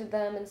contacted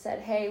them and said,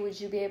 hey, would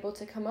you be able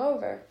to come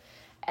over?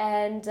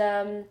 And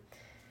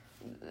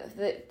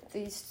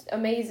this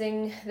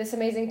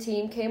amazing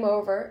team came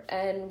over,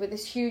 and with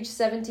this huge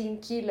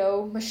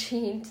 17-kilo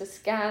machine to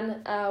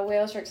scan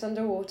whale sharks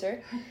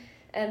underwater.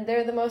 And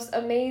they're the most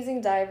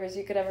amazing divers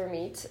you could ever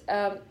meet.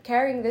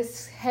 Carrying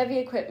this heavy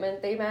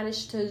equipment, they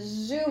managed to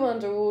zoom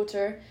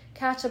underwater,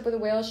 catch up with a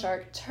whale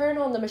shark, turn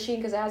on the machine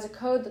because it has a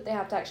code that they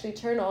have to actually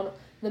turn on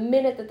the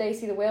minute that they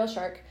see the whale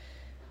shark,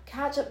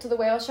 catch up to the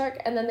whale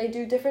shark, and then they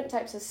do different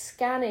types of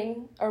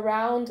scanning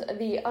around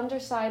the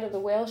underside of the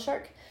whale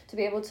shark to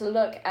be able to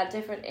look at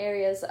different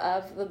areas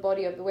of the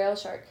body of the whale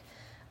shark.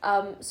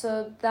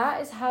 So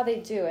that is how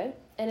they do it.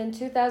 And in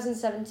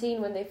 2017,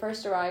 when they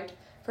first arrived,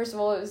 first of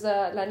all, it was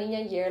a La Nina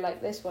year like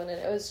this one, and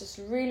it was just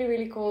really,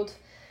 really cold.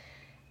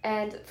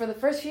 And for the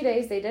first few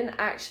days, they didn't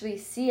actually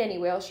see any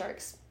whale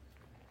sharks.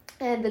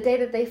 And the day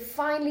that they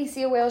finally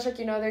see a whale shark,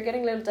 they're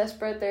getting a little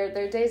desperate.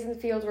 Their days in the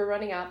field were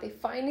running out. They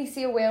finally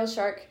see a whale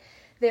shark.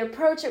 They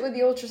approach it with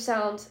the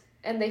ultrasound,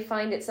 and they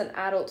find it's an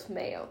adult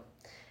male.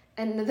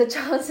 And the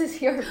chances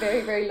here are very,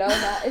 very low.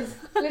 That is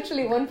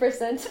literally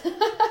 1%.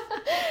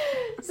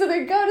 So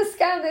they go to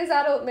scan this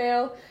adult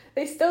male.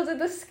 They still did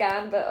the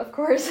scan, but of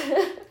course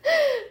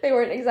they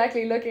weren't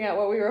exactly looking at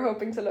what we were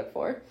hoping to look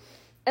for.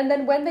 And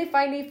then when they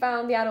finally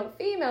found the adult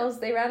females,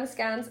 they ran the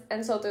scans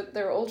and saw that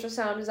their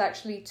ultrasound was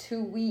actually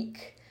too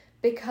weak,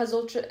 because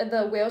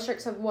the whale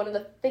sharks have one of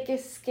the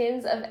thickest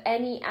skins of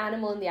any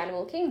animal in the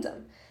animal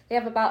kingdom. They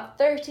have about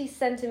 30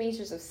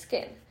 centimeters of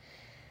skin.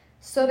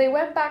 So they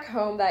went back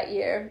home that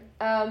year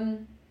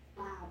and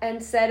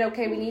said,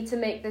 okay, we need to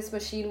make this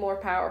machine more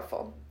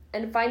powerful.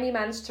 And finally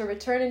managed to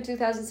return in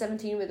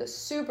 2017 with a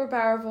super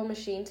powerful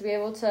machine to be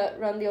able to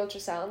run the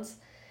ultrasounds.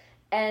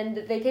 And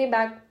they came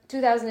back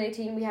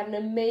 2018. We had an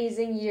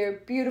amazing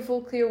year, beautiful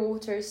clear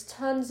waters,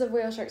 tons of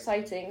whale shark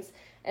sightings,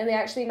 and they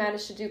actually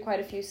managed to do quite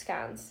a few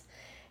scans.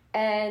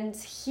 And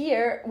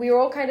here, we were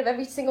all kind of,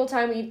 every single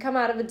time we'd come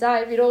out of a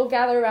dive, we'd all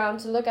gather around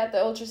to look at the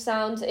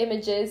ultrasound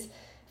images.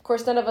 Of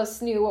course, none of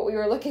us knew what we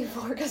were looking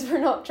for because we're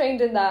not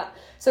trained in that.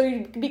 So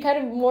we'd be kind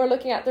of more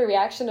looking at the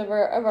reaction of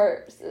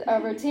our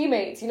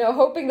teammates,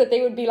 hoping that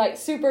they would be like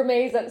super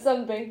amazed at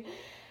something.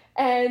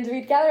 And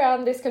we'd gather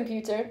around this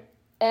computer,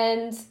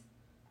 and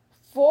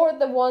for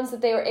the ones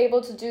that they were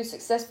able to do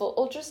successful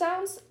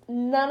ultrasounds,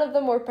 none of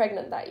them were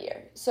pregnant that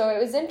year. So it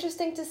was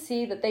interesting to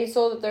see that they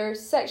saw that they're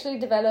sexually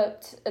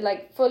developed,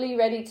 like fully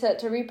ready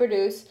to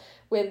reproduce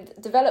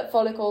with developed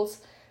follicles,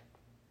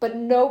 but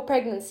no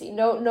pregnancy,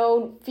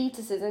 no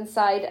fetuses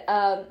inside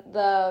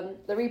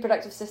the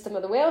reproductive system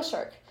of the whale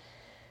shark.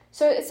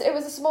 So it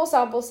was a small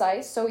sample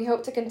size, so we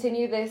hope to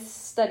continue this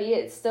study.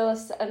 It's still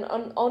an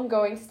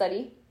ongoing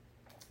study,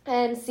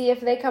 and see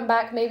if they come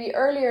back maybe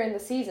earlier in the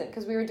season,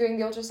 because we were doing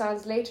the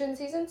ultrasounds later in the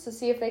season, so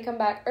see if they come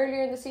back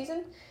earlier in the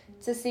season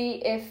to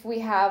see if we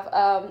have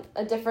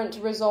a different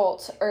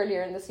result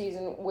earlier in the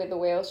season with the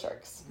whale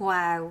sharks.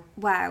 Wow.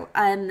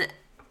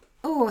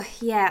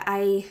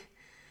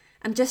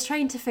 I'm just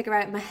trying to figure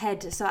out in my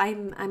head. So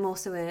I'm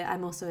also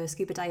a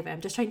scuba diver.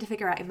 I'm just trying to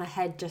figure out in my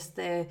head just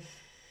the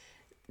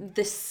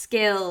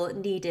skill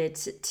needed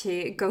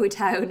to go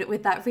down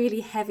with that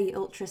really heavy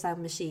ultrasound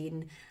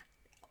machine,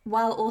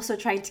 while also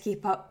trying to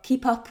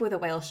keep up with a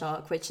whale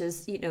shark, which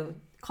is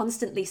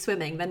constantly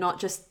swimming. They're not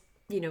just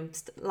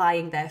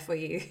lying there for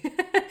you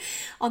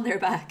on their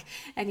back,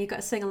 and you've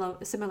got to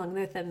swim along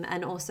with them,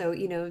 and also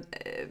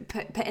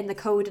put in the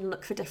code and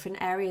look for different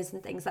areas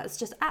and things.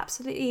 That's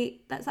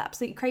absolutely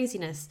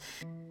craziness.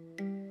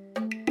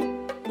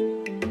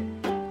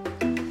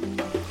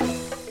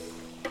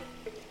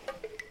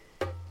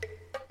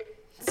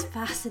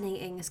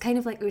 fascinating. It's kind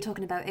of like we were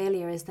talking about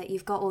earlier, is that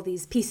you've got all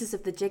these pieces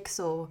of the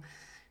jigsaw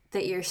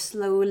that you're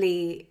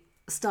slowly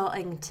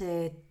starting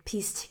to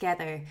piece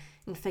together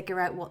and figure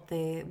out what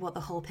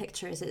the whole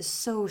picture is. It's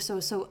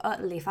so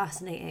utterly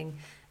fascinating.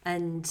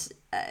 And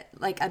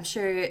like, I'm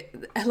sure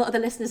a lot of the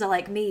listeners are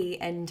like me,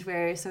 and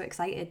we're so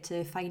excited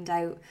to find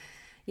out,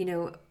 you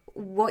know,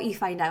 what you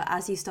find out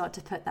as you start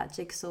to put that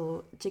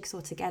jigsaw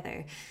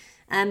together.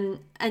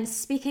 And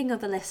speaking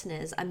of the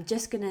listeners, I'm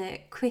just going to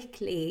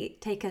quickly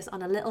take us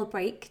on a little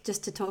break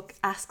just to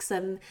ask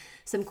some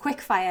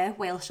quick fire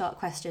whale shark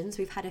questions.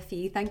 We've had a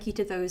few. Thank you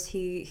to those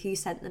who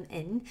sent them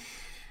in.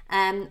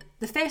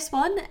 The first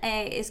one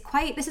is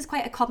quite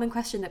a common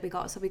question that we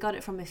got. So we got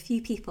it from a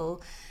few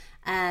people.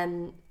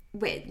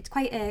 It's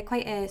quite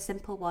a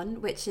simple one,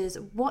 which is,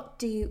 what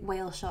do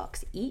whale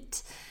sharks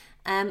eat?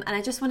 And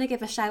I just want to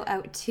give a shout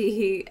out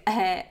to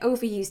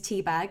Overused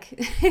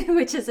Teabag,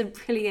 which is a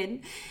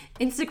brilliant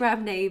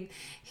Instagram name,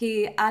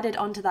 who added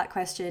onto that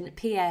question,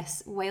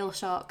 P.S. whale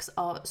sharks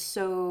are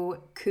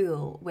so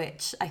cool,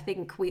 which I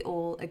think we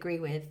all agree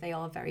with. They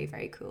are very,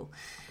 very cool.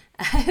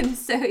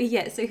 So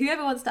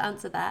whoever wants to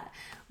answer that,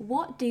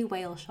 what do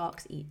whale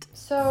sharks eat?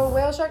 So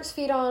whale sharks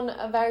feed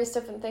on various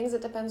different things.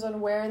 It depends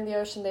on where in the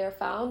ocean they are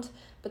found,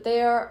 but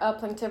they are a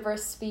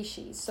planktivorous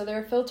species. So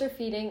they're filter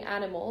feeding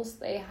animals.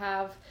 They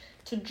have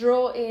to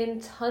draw in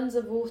tons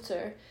of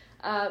water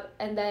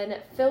and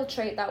then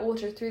filtrate that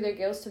water through their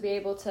gills to be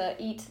able to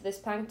eat this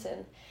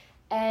plankton.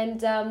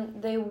 And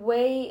they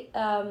weigh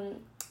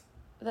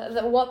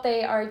what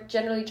they are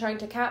generally trying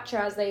to capture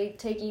as they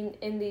take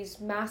in these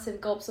massive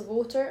gulps of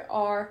water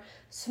are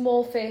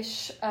small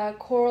fish,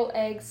 coral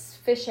eggs,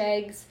 fish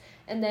eggs,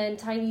 and then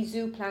tiny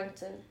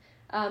zooplankton.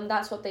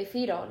 That's what they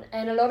feed on.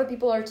 And a lot of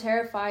people are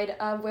terrified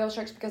of whale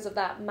sharks because of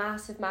that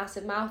massive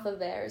mouth of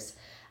theirs.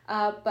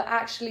 But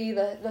actually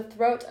the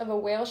throat of a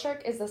whale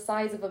shark is the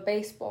size of a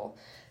baseball.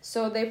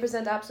 So they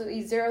present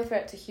absolutely zero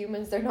threat to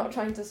humans. They're not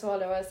trying to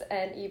swallow us,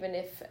 and even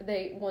if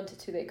they wanted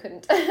to, they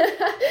couldn't.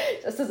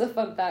 Just as a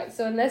fun fact.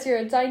 So unless you're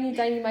a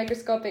tiny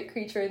microscopic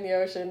creature in the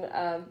ocean,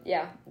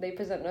 they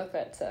present no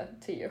threat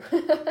to you.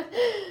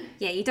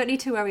 Yeah, you don't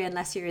need to worry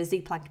unless you're a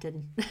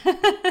zooplankton.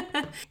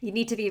 You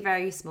need to be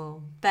very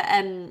small. But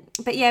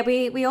yeah,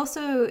 we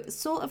also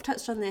sort of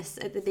touched on this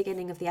at the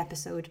beginning of the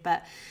episode,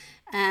 but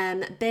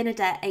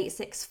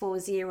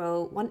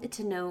Bernadette8640 wanted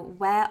to know,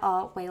 where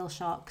are whale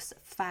sharks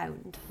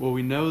found? Well,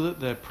 we know that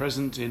they're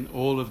present in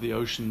all of the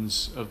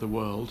oceans of the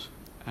world,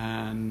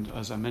 and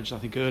as I mentioned,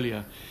 I think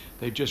earlier,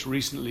 they've just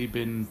recently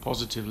been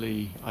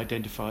positively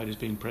identified as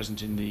being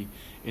present in the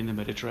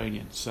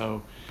Mediterranean.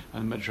 So,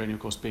 and the Mediterranean,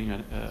 of course, being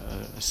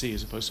a sea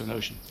as opposed to an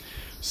ocean.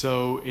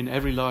 So, in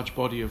every large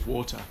body of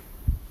water,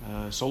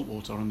 salt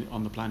water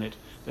on the planet,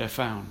 they're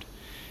found.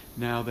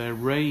 Now, their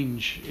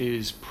range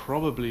is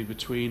probably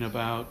between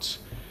about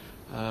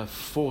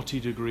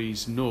 40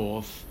 degrees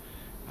north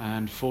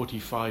and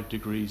 45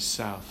 degrees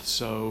south.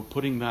 So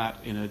putting that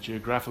in a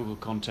geographical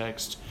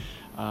context,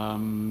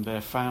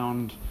 they're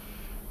found,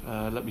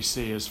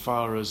 as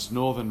far as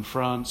northern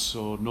France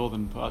or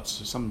northern parts,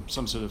 some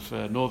sort of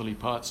northerly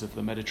parts of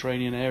the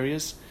Mediterranean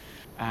areas,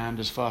 and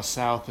as far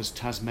south as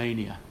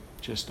Tasmania,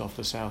 just off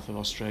the south of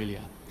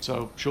Australia.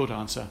 So, short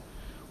answer,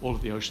 all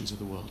of the oceans of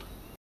the world.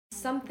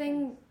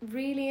 Something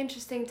really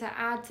interesting to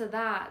add to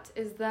that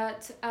is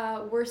that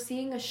we're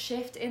seeing a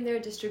shift in their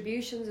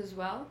distributions as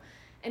well,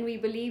 and we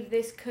believe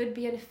this could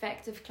be an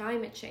effect of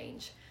climate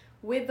change.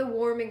 With the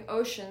warming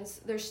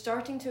oceans, they're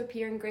starting to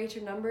appear in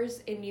greater numbers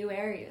in new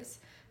areas.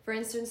 For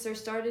instance,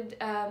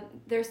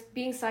 they're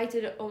being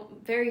sighted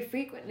very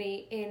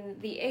frequently in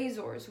the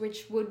Azores,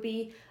 which would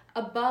be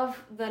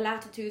above the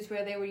latitudes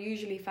where they were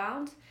usually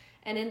found.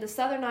 And in the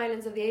southern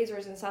islands of the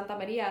Azores in Santa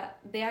Maria,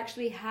 they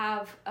actually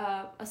have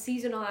a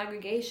seasonal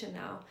aggregation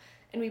now.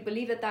 And we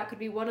believe that could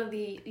be one of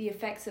the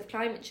effects of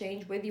climate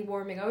change with the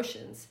warming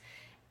oceans.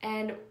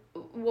 And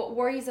what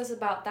worries us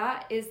about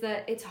that is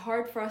that it's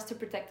hard for us to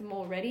protect them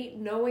already,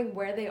 knowing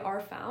where they are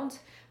found.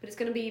 But it's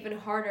going to be even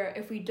harder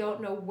if we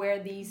don't know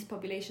where these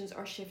populations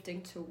are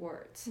shifting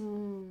towards.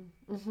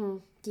 Mm-hmm.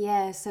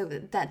 Yeah, so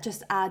that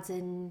just adds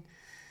in,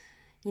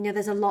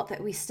 there's a lot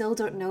that we still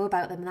don't know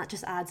about them, and that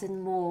just adds in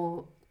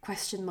more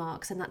question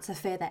marks, and that's a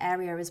further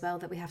area as well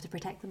that we have to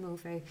protect them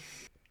over.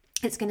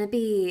 It's going to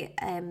be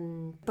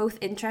both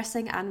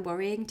interesting and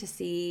worrying to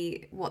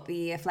see what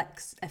the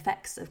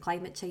effects of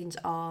climate change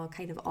are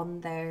kind of on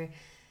their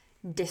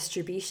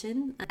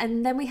distribution.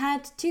 And then we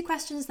had two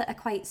questions that are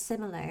quite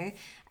similar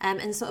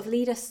and sort of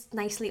lead us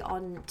nicely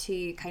on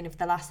to kind of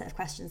the last set of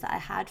questions that I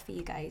had for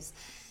you guys.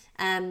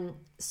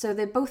 So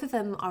both of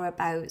them are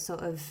about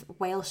sort of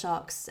whale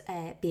sharks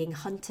being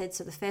hunted.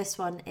 So the first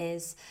one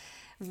is,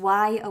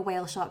 why are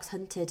whale sharks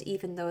hunted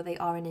even though they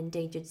are an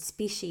endangered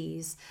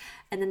species?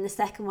 And then the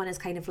second one is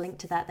kind of linked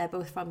to that. They're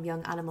both from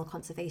Young Animal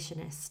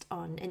Conservationist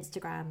on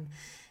Instagram.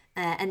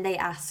 And they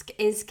ask,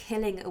 is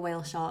killing a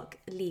whale shark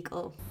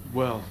legal?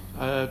 Well,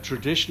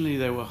 traditionally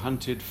they were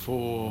hunted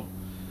for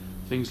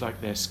things like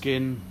their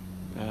skin,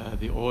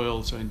 the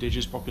oil. So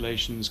indigenous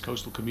populations,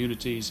 coastal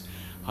communities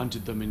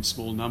hunted them in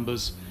small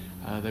numbers.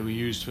 They were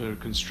used for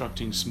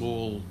constructing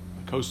small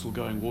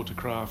coastal-going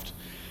watercraft.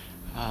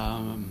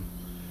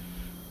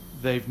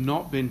 They've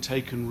not been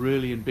taken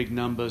really in big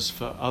numbers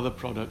for other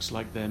products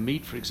like their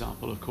meat, for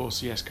example. Of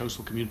course, yes,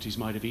 coastal communities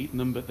might have eaten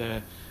them, but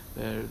the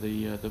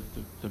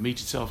meat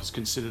itself is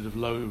considered of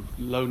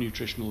low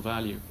nutritional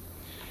value.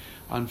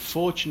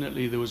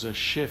 Unfortunately, there was a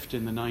shift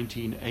in the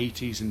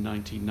 1980s and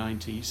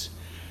 1990s,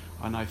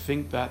 and I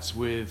think that's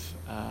with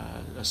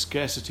a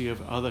scarcity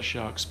of other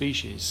shark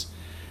species,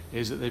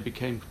 is that they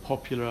became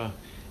popular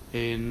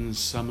in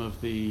some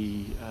of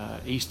the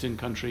eastern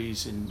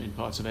countries in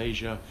parts of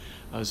Asia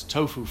as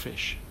tofu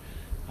fish.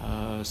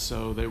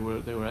 So they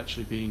were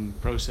actually being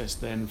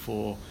processed then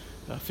for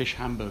fish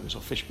hamburgers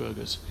or fish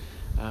burgers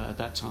at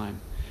that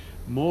time.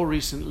 More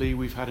recently,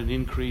 we've had an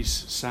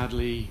increase,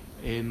 sadly,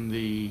 in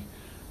the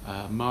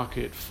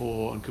market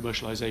for and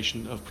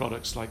commercialization of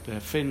products like their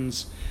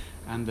fins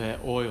and their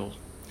oil.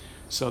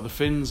 So the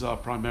fins are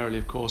primarily,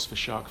 of course, for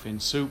shark fin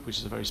soup, which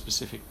is a very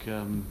specific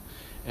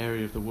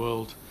area of the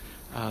world.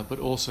 But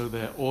also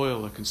their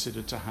oil are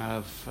considered to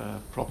have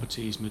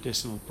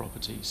medicinal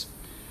properties.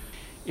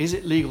 Is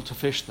it legal to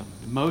fish them?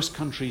 Most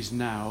countries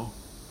now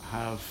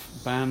have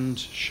banned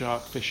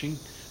shark fishing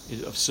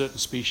of certain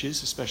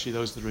species, especially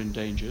those that are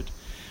endangered.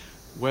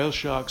 Whale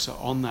sharks are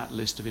on that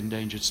list of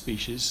endangered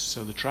species,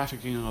 so the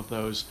trafficking of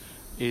those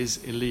is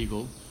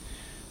illegal.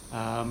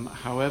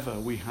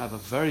 However, we have a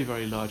very,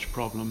 very large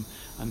problem,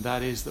 and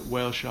that is that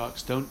whale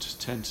sharks don't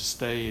tend to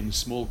stay in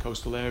small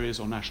coastal areas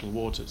or national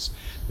waters.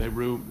 They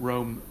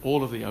roam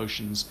all of the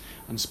oceans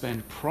and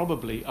spend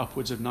probably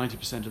upwards of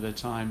 90% of their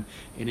time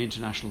in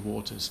international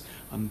waters.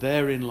 And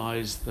therein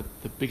lies the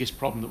biggest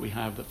problem that we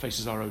have that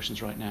faces our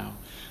oceans right now.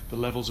 The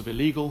levels of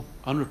illegal,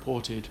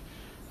 unreported,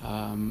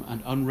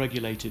 and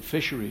unregulated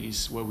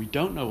fisheries where we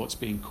don't know what's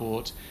being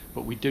caught,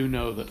 but we do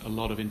know that a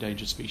lot of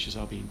endangered species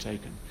are being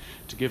taken.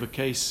 To give a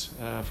case,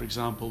 for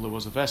example, there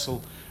was a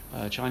vessel,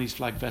 a Chinese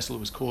flagged vessel that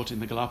was caught in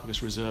the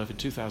Galapagos Reserve in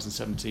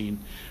 2017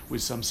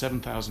 with some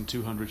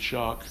 7,200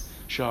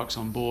 sharks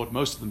on board,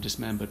 most of them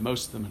dismembered,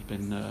 most of them had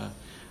been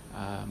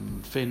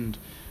finned,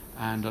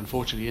 and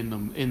unfortunately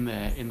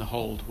in the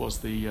hold was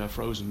the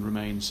frozen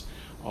remains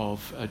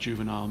of a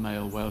juvenile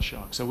male whale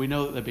shark. So we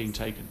know that they're being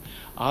taken.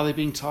 Are they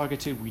being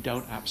targeted? We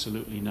don't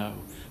absolutely know.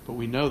 But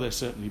we know they're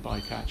certainly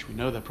bycatch. We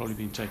know they're probably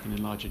being taken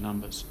in larger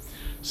numbers.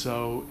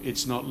 So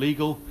it's not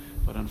legal,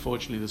 but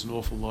unfortunately there's an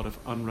awful lot of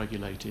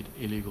unregulated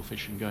illegal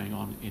fishing going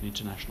on in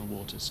international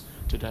waters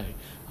today.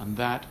 And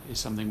that is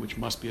something which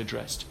must be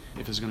addressed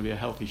if there's going to be a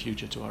healthy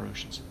future to our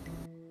oceans.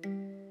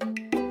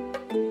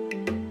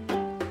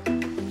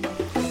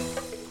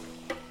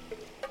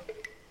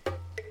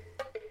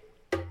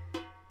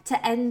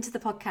 To end the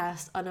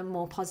podcast on a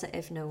more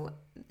positive note,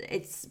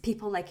 it's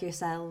people like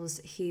yourselves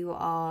who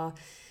are,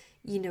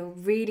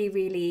 really,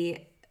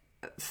 really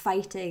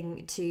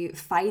fighting to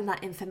find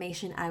that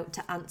information out,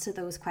 to answer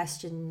those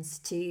questions,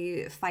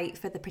 to fight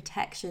for the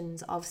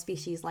protections of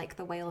species like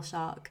the whale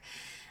shark,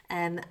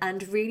 and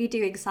really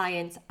doing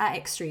science at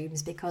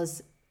extremes,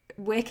 because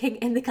working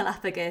in the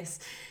Galapagos,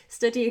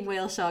 studying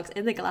whale sharks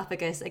in the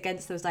Galapagos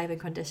against those diving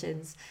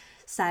conditions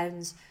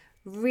sounds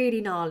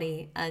really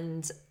gnarly,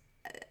 and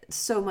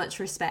so much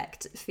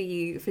respect for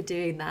you for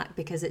doing that,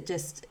 because it's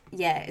just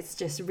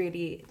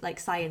really like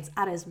science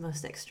at its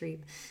most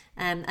extreme,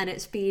 and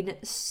it's been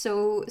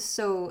so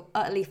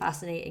utterly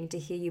fascinating to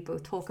hear you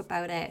both talk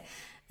about it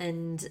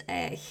and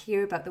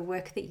hear about the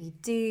work that you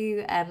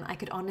do. I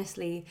could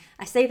honestly,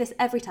 I say this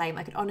every time,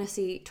 I could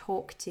honestly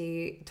talk to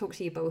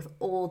you both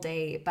all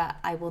day, but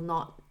I will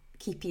not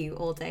keep you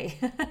all day.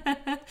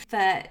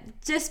 But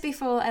just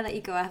before I let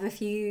you go, I have a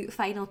few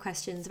final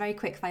questions, very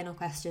quick final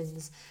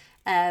questions.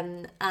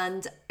 And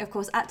of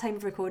course, at time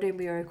of recording,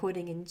 we are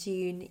recording in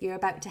June. You're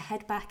about to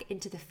head back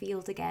into the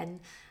field again.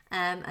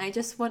 I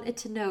just wanted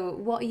to know,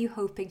 what are you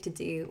hoping to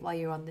do while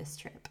you're on this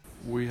trip?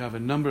 We have a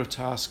number of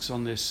tasks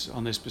on this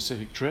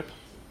specific trip.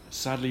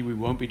 Sadly, we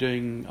won't be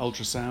doing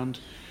ultrasound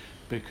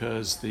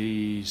because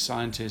the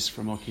scientists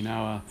from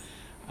Okinawa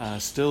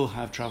still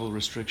have travel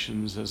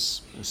restrictions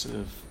as a sort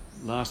of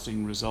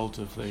lasting result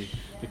of the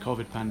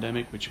COVID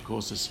pandemic, which of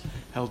course has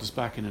held us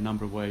back in a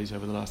number of ways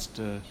over the last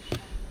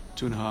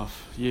 2.5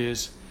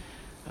 years,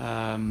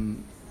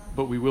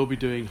 but we will be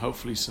doing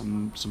hopefully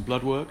some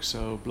blood work,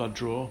 so blood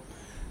draw.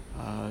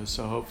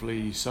 So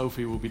hopefully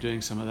Sophie will be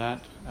doing some of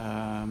that.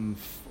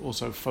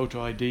 Also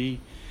photo ID.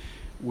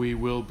 We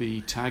will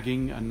be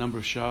tagging a number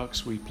of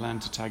sharks. We plan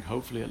to tag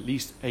hopefully at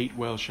least 8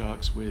 whale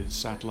sharks with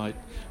satellite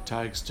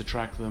tags to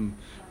track them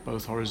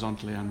both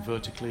horizontally and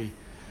vertically.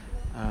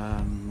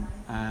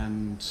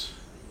 And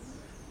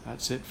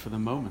that's it for the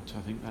moment.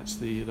 I think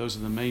those are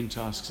the main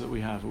tasks that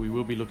we have. We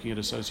will be looking at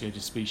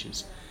associated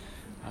species.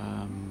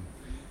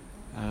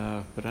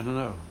 But I don't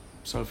know.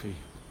 Sophie?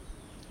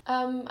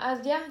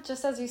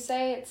 Just as you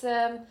say,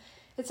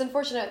 it's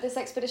unfortunate. This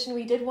expedition,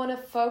 we did want to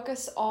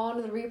focus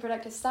on the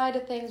reproductive side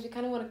of things. We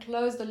kind of want to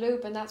close the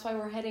loop, and that's why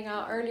we're heading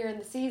out earlier in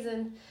the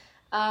season.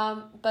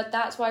 But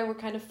that's why we're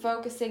kind of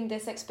focusing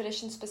this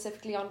expedition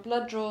specifically on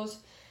blood draws.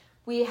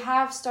 We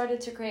have started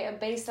to create a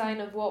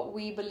baseline of what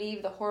we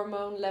believe the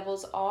hormone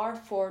levels are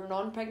for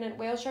non-pregnant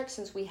whale sharks,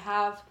 since we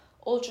have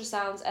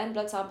ultrasounds and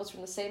blood samples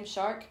from the same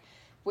shark,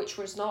 which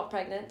was not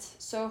pregnant.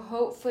 So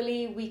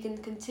hopefully we can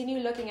continue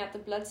looking at the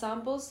blood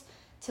samples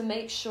to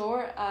make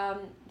sure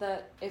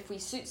that if we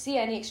see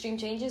any extreme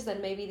changes,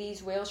 then maybe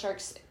these whale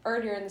sharks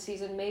earlier in the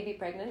season may be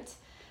pregnant.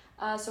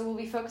 So we'll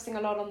be focusing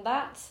a lot on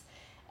that.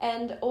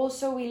 And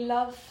also we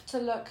love to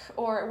look,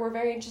 or we're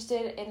very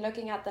interested in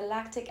looking at the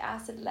lactic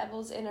acid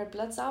levels in our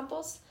blood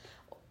samples,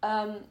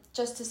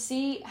 just to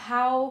see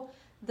how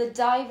the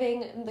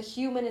diving and the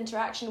human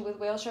interaction with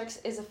whale sharks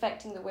is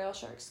affecting the whale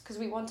sharks. Because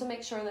we want to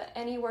make sure that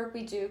any work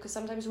we do, because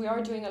sometimes we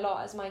are doing a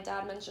lot, as my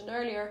dad mentioned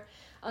earlier,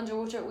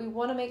 underwater, we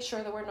want to make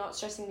sure that we're not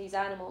stressing these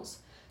animals.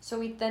 So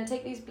we then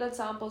take these blood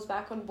samples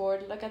back on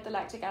board, look at the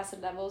lactic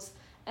acid levels,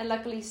 and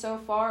luckily so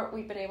far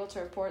we've been able to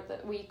report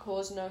that we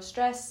cause no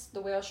stress.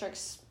 The whale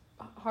sharks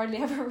hardly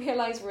ever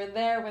realize we're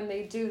there. When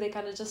they do, they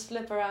kind of just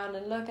flip around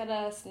and look at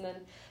us, and then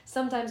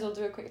sometimes they'll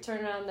do a quick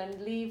turnaround and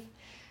then leave.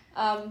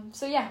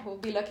 So yeah, we'll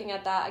be looking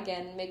at that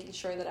again, making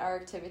sure that our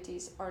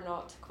activities are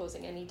not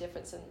causing any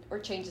difference or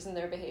changes in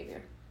their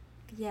behavior.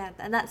 Yeah,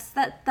 and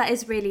that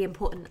is really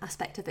important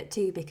aspect of it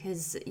too,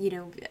 because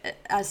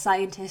as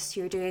scientists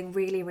you're doing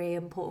really, really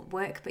important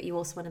work, but you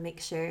also want to make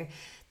sure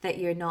that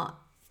you're not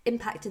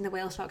impacting the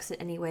whale sharks in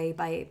any way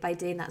by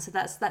doing that. So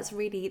that's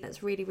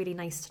really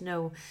nice to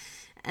know,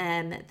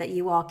 that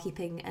you are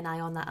keeping an eye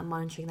on that and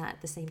monitoring that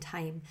at the same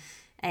time.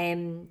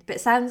 But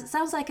it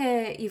sounds like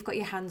you've got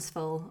your hands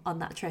full on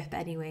that trip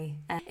anyway.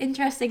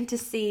 Interesting to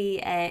see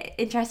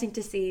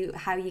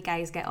how you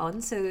guys get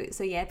on.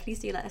 So yeah, please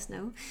do let us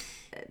know.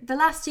 The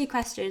last two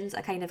questions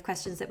are kind of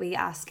questions that we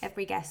ask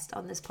every guest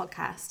on this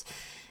podcast.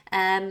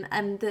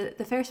 And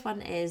the first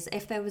one is,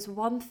 if there was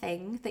one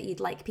thing that you'd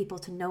like people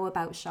to know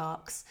about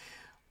sharks,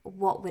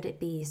 what would it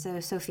be?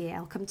 So Sophia,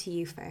 I'll come to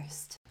you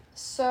first.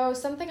 So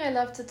something I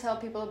love to tell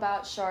people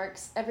about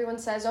sharks, everyone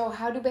says, oh,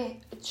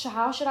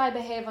 how should I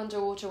behave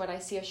underwater when I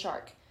see a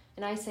shark?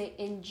 And I say,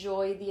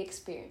 enjoy the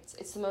experience.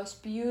 It's the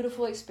most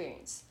beautiful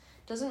experience.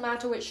 Doesn't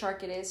matter which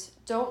shark it is.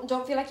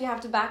 Don't feel like you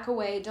have to back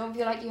away. Don't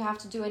feel like you have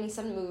to do any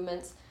sudden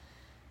movements.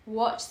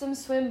 Watch them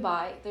swim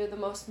by. They're the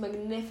most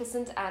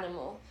magnificent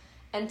animal.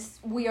 And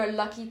we are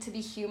lucky to be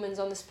humans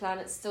on this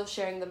planet, still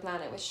sharing the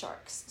planet with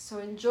sharks. So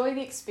enjoy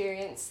the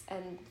experience,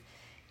 and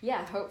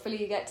yeah, hopefully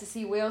you get to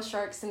see whale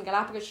sharks and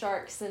Galapagos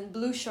sharks and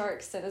blue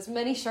sharks and as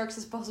many sharks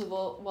as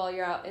possible while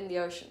you're out in the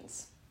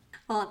oceans.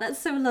 Oh, that's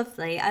so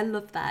lovely. I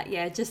love that.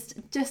 Yeah, just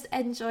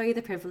enjoy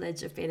the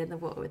privilege of being in the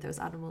water with those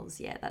animals.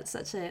 Yeah, that's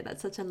such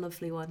a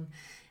lovely one.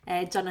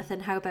 Jonathan,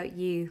 how about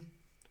you?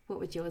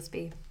 What would yours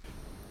be?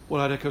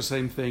 Well, I'd echo the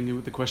same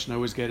thing. The question I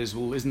always get is,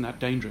 well, isn't that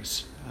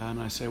dangerous? And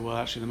I say, well,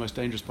 actually, the most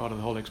dangerous part of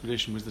the whole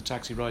expedition was the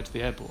taxi ride to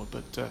the airport.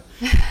 But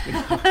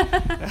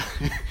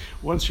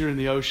once you're in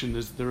the ocean,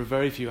 there are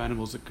very few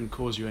animals that can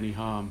cause you any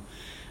harm.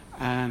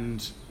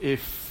 And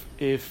if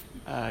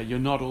you're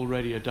not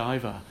already a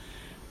diver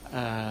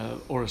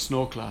or a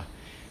snorkeler,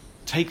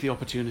 take the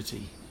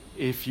opportunity.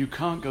 If you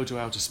can't go to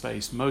outer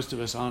space, most of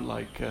us aren't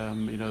like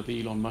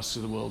the Elon Musks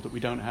of the world, that we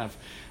don't have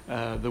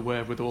the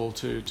wherewithal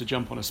to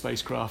jump on a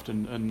spacecraft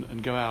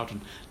and go out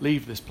and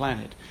leave this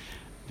planet.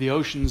 The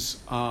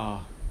oceans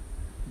are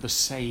the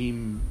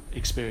same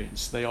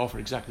experience. They offer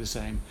exactly the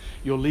same.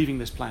 You're leaving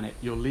this planet,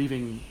 you're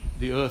leaving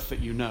the Earth that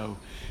you know,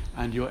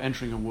 and you're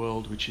entering a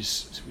world which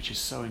is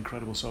so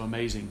incredible, so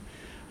amazing.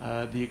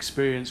 The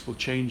experience will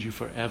change you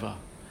forever.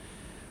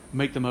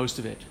 Make the most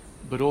of it,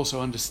 but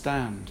also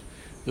understand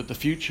that the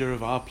future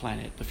of our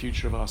planet, the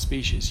future of our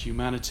species,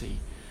 humanity,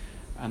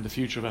 and the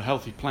future of a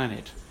healthy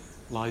planet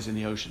lies in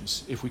the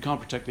oceans. If we can't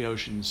protect the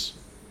oceans,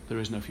 there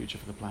is no future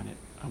for the planet.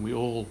 And we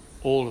all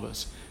of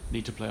us,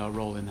 need to play our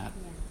role in that.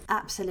 Yeah.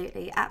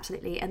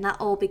 Absolutely. And that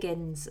all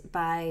begins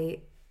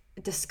by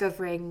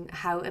discovering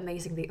how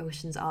amazing the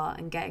oceans are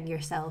and getting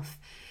yourself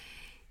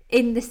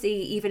in the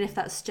sea, even if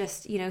that's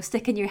just,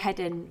 sticking your head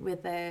in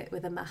with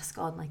a mask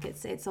on. Like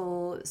it's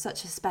all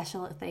such a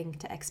special thing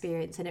to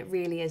experience, and it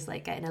really is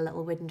like getting a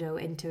little window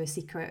into a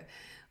secret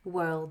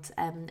world.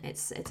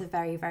 It's a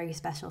very, very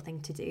special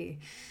thing to do.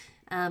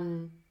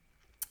 And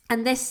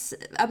this,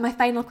 my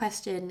final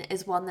question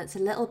is one that's a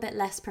little bit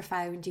less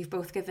profound. You've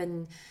both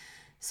given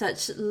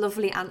such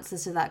lovely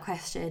answers to that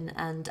question,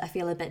 and I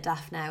feel a bit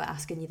daft now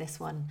asking you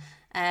this one.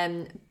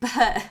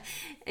 But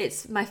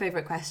it's my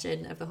favourite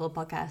question of the whole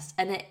podcast,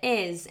 and it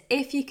is,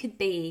 if you could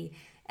be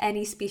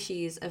any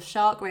species of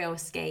shark, ray or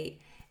skate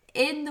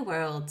in the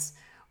world,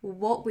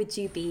 what would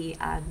you be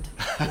and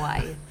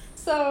why?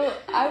 So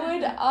I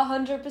would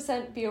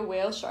 100% be a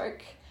whale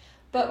shark,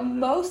 but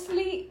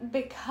mostly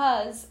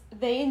because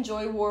they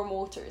enjoy warm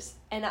waters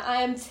and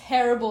I am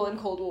terrible in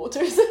cold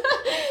waters.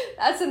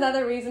 That's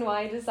another reason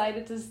why I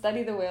decided to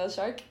study the whale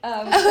shark.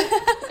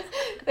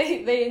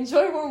 They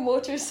enjoy warm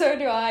waters, so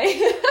do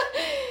I.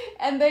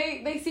 And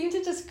they seem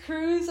to just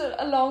cruise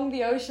along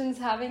the oceans,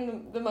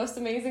 having the most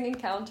amazing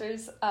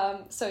encounters.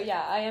 So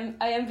yeah,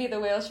 I envy the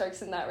whale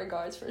sharks in that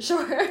regards for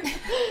sure.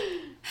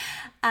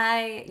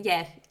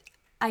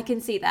 I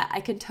can see that.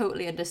 I can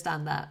totally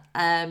understand that.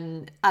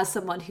 As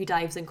someone who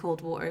dives in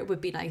cold water, it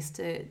would be nice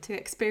to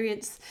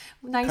experience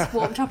nice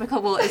warm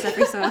tropical waters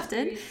every so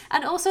often.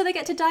 And also they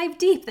get to dive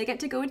deep. They get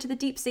to go into the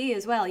deep sea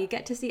as well. You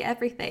get to see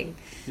everything.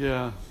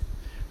 Yeah,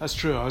 that's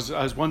true. I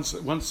was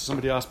once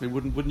somebody asked me,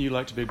 wouldn't you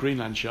like to be a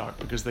Greenland shark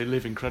because they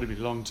live incredibly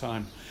long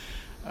time?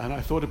 And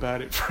I thought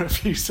about it for a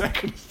few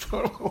seconds.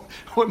 Thought,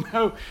 well,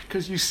 no,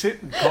 because you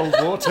sit in cold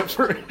water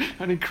for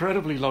an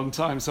incredibly long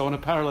time. So on a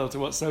parallel to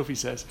what Sophie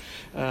says,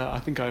 I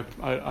think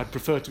I'd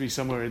prefer to be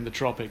somewhere in the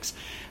tropics.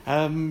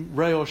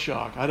 Ray or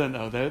shark, I don't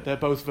know. They're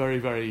both very,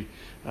 very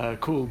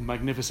cool,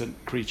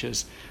 magnificent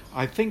creatures.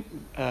 I think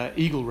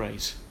eagle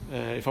rays.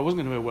 If I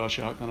wasn't going to be a whale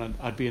shark, then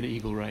I'd be an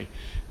eagle ray,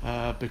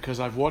 because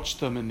I've watched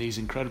them in these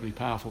incredibly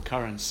powerful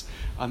currents,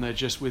 and they're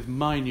just with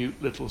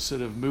minute little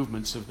sort of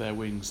movements of their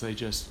wings. They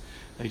just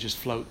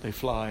float, they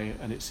fly,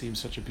 and it seems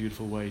such a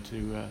beautiful way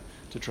to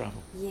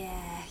travel.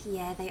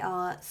 Yeah, they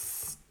are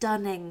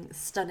stunning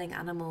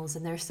animals,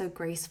 and they're so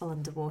graceful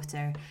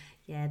underwater.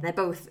 Yeah, they're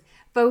both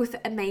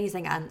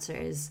amazing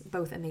answers,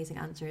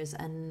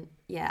 and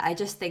yeah, I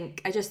just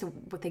think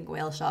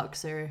whale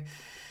sharks are.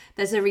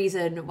 There's a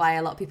reason why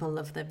a lot of people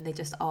love them. They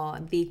just are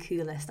the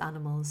coolest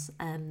animals,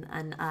 and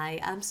I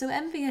am so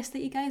envious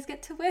that you guys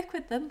get to work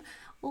with them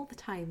all the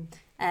time,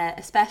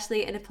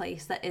 especially in a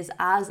place that is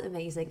as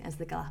amazing as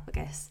the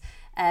Galapagos.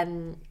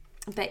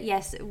 But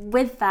yes,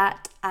 with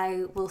that,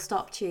 I will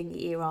stop chewing your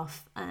ear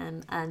off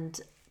and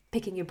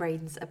picking your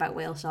brains about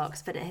whale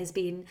sharks. But it has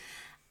been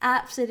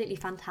absolutely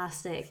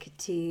fantastic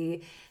to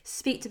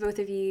speak to both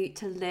of you,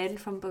 to learn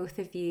from both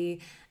of you,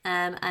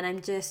 and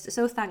I'm just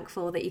so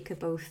thankful that you could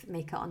both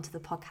make it onto the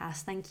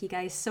podcast. Thank you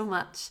guys so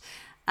much,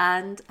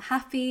 and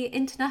happy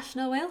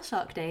International Whale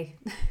Shark Day.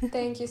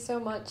 Thank you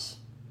so much.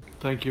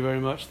 Thank you very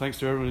much. Thanks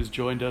to everyone who's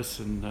joined us,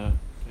 and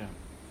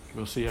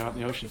we'll see you out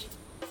in the oceans.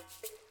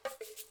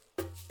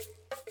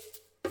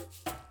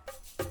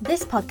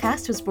 This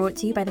podcast was brought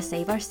to you by the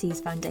Save Our Seas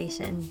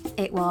Foundation.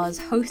 It was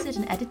hosted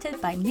and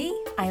edited by me,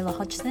 Isla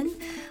Hodgson.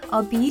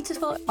 Our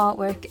beautiful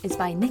artwork is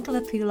by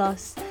Nicola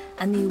Poulos,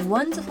 and the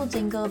wonderful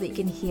jingle that you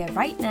can hear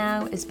right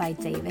now is by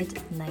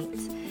David Knight.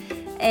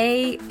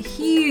 A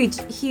huge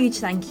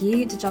thank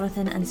you to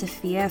Jonathan and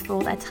Sofia for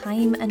all their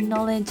time and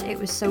knowledge. It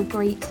was so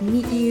great to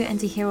meet you and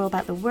to hear all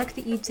about the work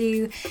that you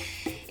do.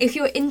 If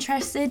you're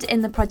interested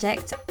in the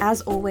project, as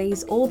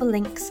always, all the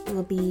links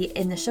will be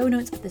in the show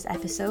notes of this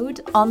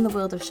episode on the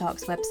World of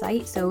Sharks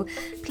website. So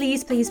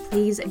please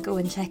go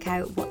and check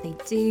out what they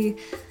do.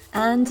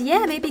 And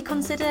yeah, maybe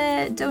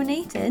consider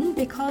donating,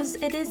 because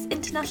it is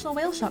International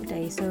Whale Shark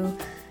Day. So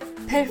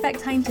perfect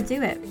time to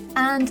do it.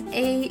 And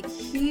a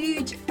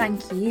huge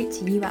thank you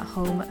to you at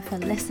home for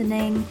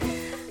listening.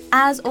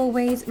 As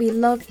always, we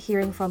love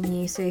hearing from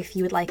you. So if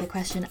you would like a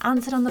question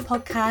answered on the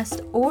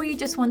podcast, or you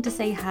just want to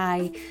say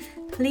hi,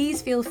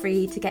 please feel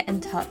free to get in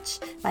touch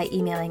by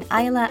emailing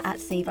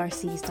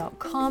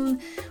isla@saveourseas.com,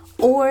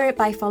 or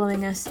by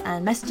following us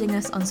and messaging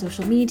us on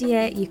social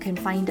media. You can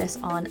find us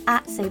on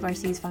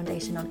 @SaveOurSeas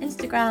Foundation on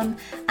Instagram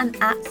and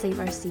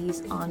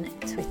 @SaveOurSeas on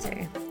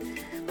Twitter.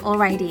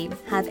 Alrighty,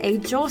 have a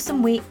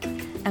jawsome week,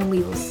 and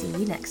we will see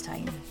you next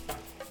time.